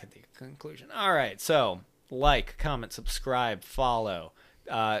 We're back at the conclusion. All right, so like, comment, subscribe, follow.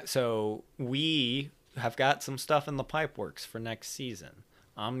 So we have got some stuff in the pipe works for next season.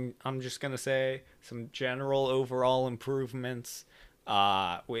 I'm just gonna say some general overall improvements.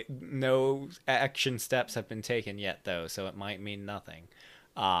 No action steps have been taken yet though, so it might mean nothing.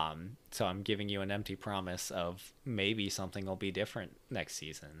 So I'm giving you an empty promise of maybe something will be different next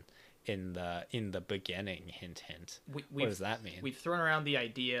season. in the beginning. Hint, hint. What does that mean? We've thrown around the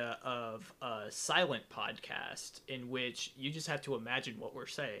idea of a silent podcast in which you just have to imagine what we're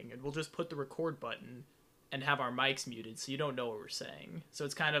saying, and we'll just put the record button and have our mics muted so you don't know what we're saying. So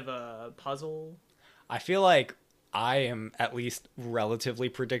it's kind of a puzzle. I feel like I am at least relatively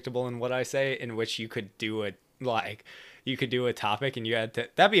predictable in what I say, in which you could do a topic and you had to,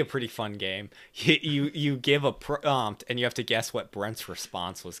 that'd be a pretty fun game. You give a prompt and you have to guess what Brent's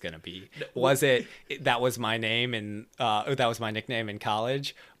response was going to be. Was it that was my name and that was my nickname in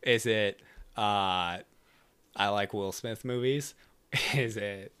college? Is it I like Will Smith movies? Is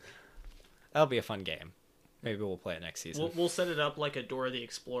it That'll be a fun game. Maybe we'll play it next season. We'll set it up like a Dora the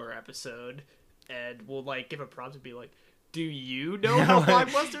Explorer episode, and we'll like give a prompt and be like, "Do you know how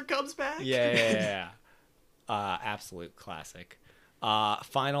Blockbuster comes back?" Yeah. Absolute classic.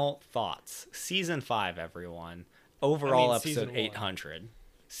 Final thoughts. Season 5, everyone. Overall, episode 800.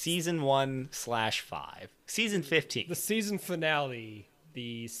 Season 1/5. Season 15. The season finale.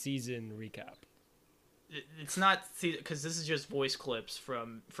 The season recap. It's not because this is just voice clips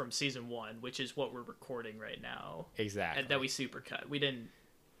from season 1, which is what we're recording right now. Exactly. And that we supercut. We didn't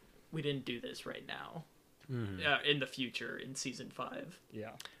do this right now. Mm-hmm. In the future, in season 5.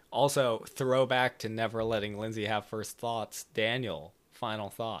 Yeah. Also, throwback to never letting Lindsay have first thoughts. Daniel, final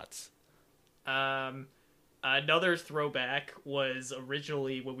thoughts. Another throwback was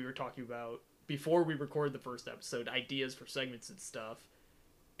originally what we were talking about before we recorded the first episode, ideas for segments and stuff.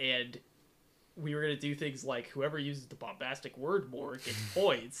 And we were going to do things like whoever uses the bombastic word more gets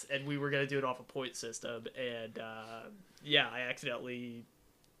points, and we were going to do it off a point system. And I accidentally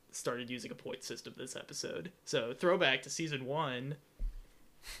started using a point system this episode. So throwback to season 1.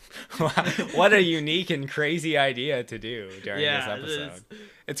 What a unique and crazy idea to do during this episode.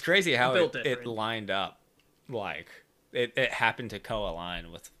 It's crazy how it lined up. Like it happened to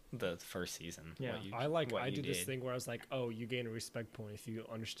co-align with the first season. Yeah, I did this thing where I was like, oh, you gain a respect point if you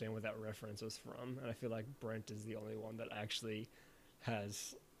understand what that reference is from. And I feel like Brent is the only one that actually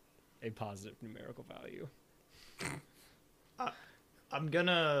has a positive numerical value. I'm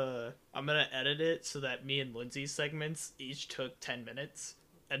gonna edit it so that me and Lindsay's segments each took 10 minutes,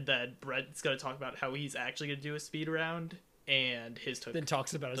 and then Brent's gonna talk about how he's actually gonna do a speed round, and his took then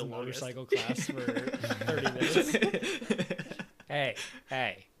talks about his longest. motorcycle class for 30 minutes. Hey.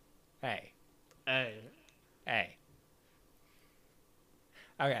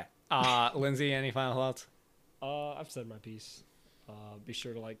 Okay. Lindsay, any final thoughts? I've said my piece. Be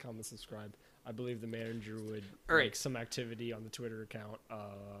sure to like, comment, subscribe. I believe the manager would right. like some activity on the Twitter account.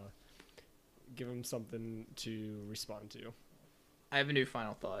 Give him something to respond to. I have a new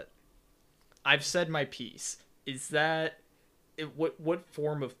final thought. I've said my piece. Is that what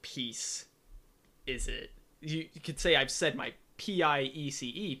form of piece is it? You could say I've said my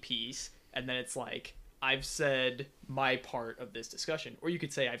PIECE piece, and then it's like I've said my part of this discussion. Or you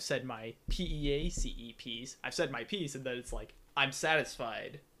could say I've said my PEACE piece. I've said my piece, and then it's like I'm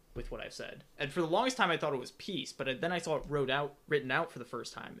satisfied with what I've said. And for the longest time I thought it was piece, but then I saw it written out for the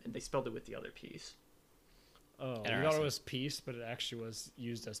first time, and they spelled it with the other piece. Oh, I thought it was piece, but it actually was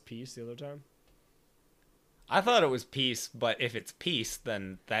used as piece the other time? I thought it was peace, but if it's peace,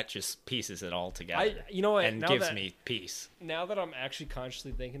 then that just pieces it all together. You know what? And gives me peace. Now that I'm actually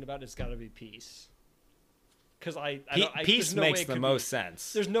consciously thinking about it, it's got to be peace. Because peace makes the most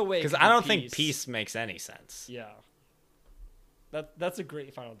sense. There's no way. Because I don't think peace makes any sense. Yeah. That's a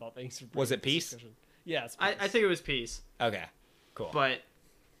great final thought. Thanks for. Was it peace? Yeah, it's peace. I think it was peace. Okay, cool. But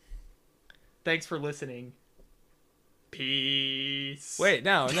thanks for listening. Peace. Wait,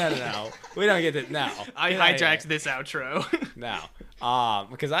 no. We don't get to now. I hijacked this outro. No,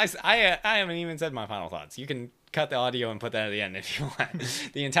 because I haven't even said my final thoughts. You can cut the audio and put that at the end if you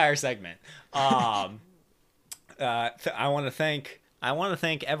want. The entire segment. I want to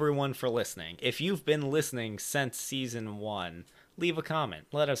thank everyone for listening. If you've been listening since season 1, leave a comment.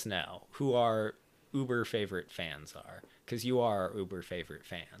 Let us know who our uber favorite fans are, because you are our uber favorite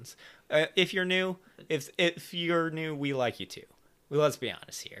fans. If you're new, we like you too. Well, let's be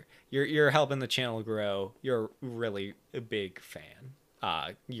honest here. You're helping the channel grow. You're really a big fan.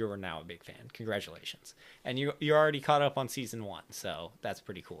 You're now a big fan. Congratulations. And you're already caught up on season 1, so that's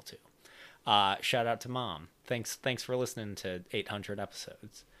pretty cool too. Shout out to Mom. Thanks for listening to 800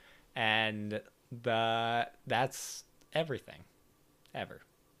 episodes. And that's everything ever.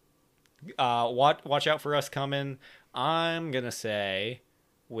 Watch out for us coming. I'm gonna say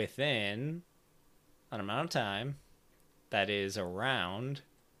within an amount of time that is around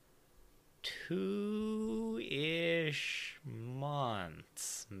 2-ish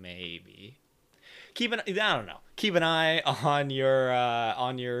months, maybe. keep an eye on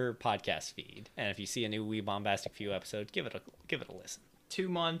your podcast feed, and if you see a new We Bombastic Few episode, give it a listen. 2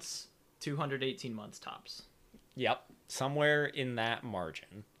 months, 218 months tops. Yep, somewhere in that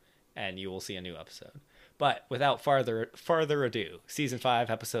margin, and you will see a new episode. But without further ado, season 5,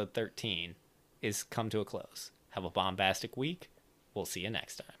 episode 13 is come to a close. Have a bombastic week. We'll see you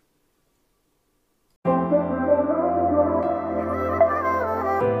next time.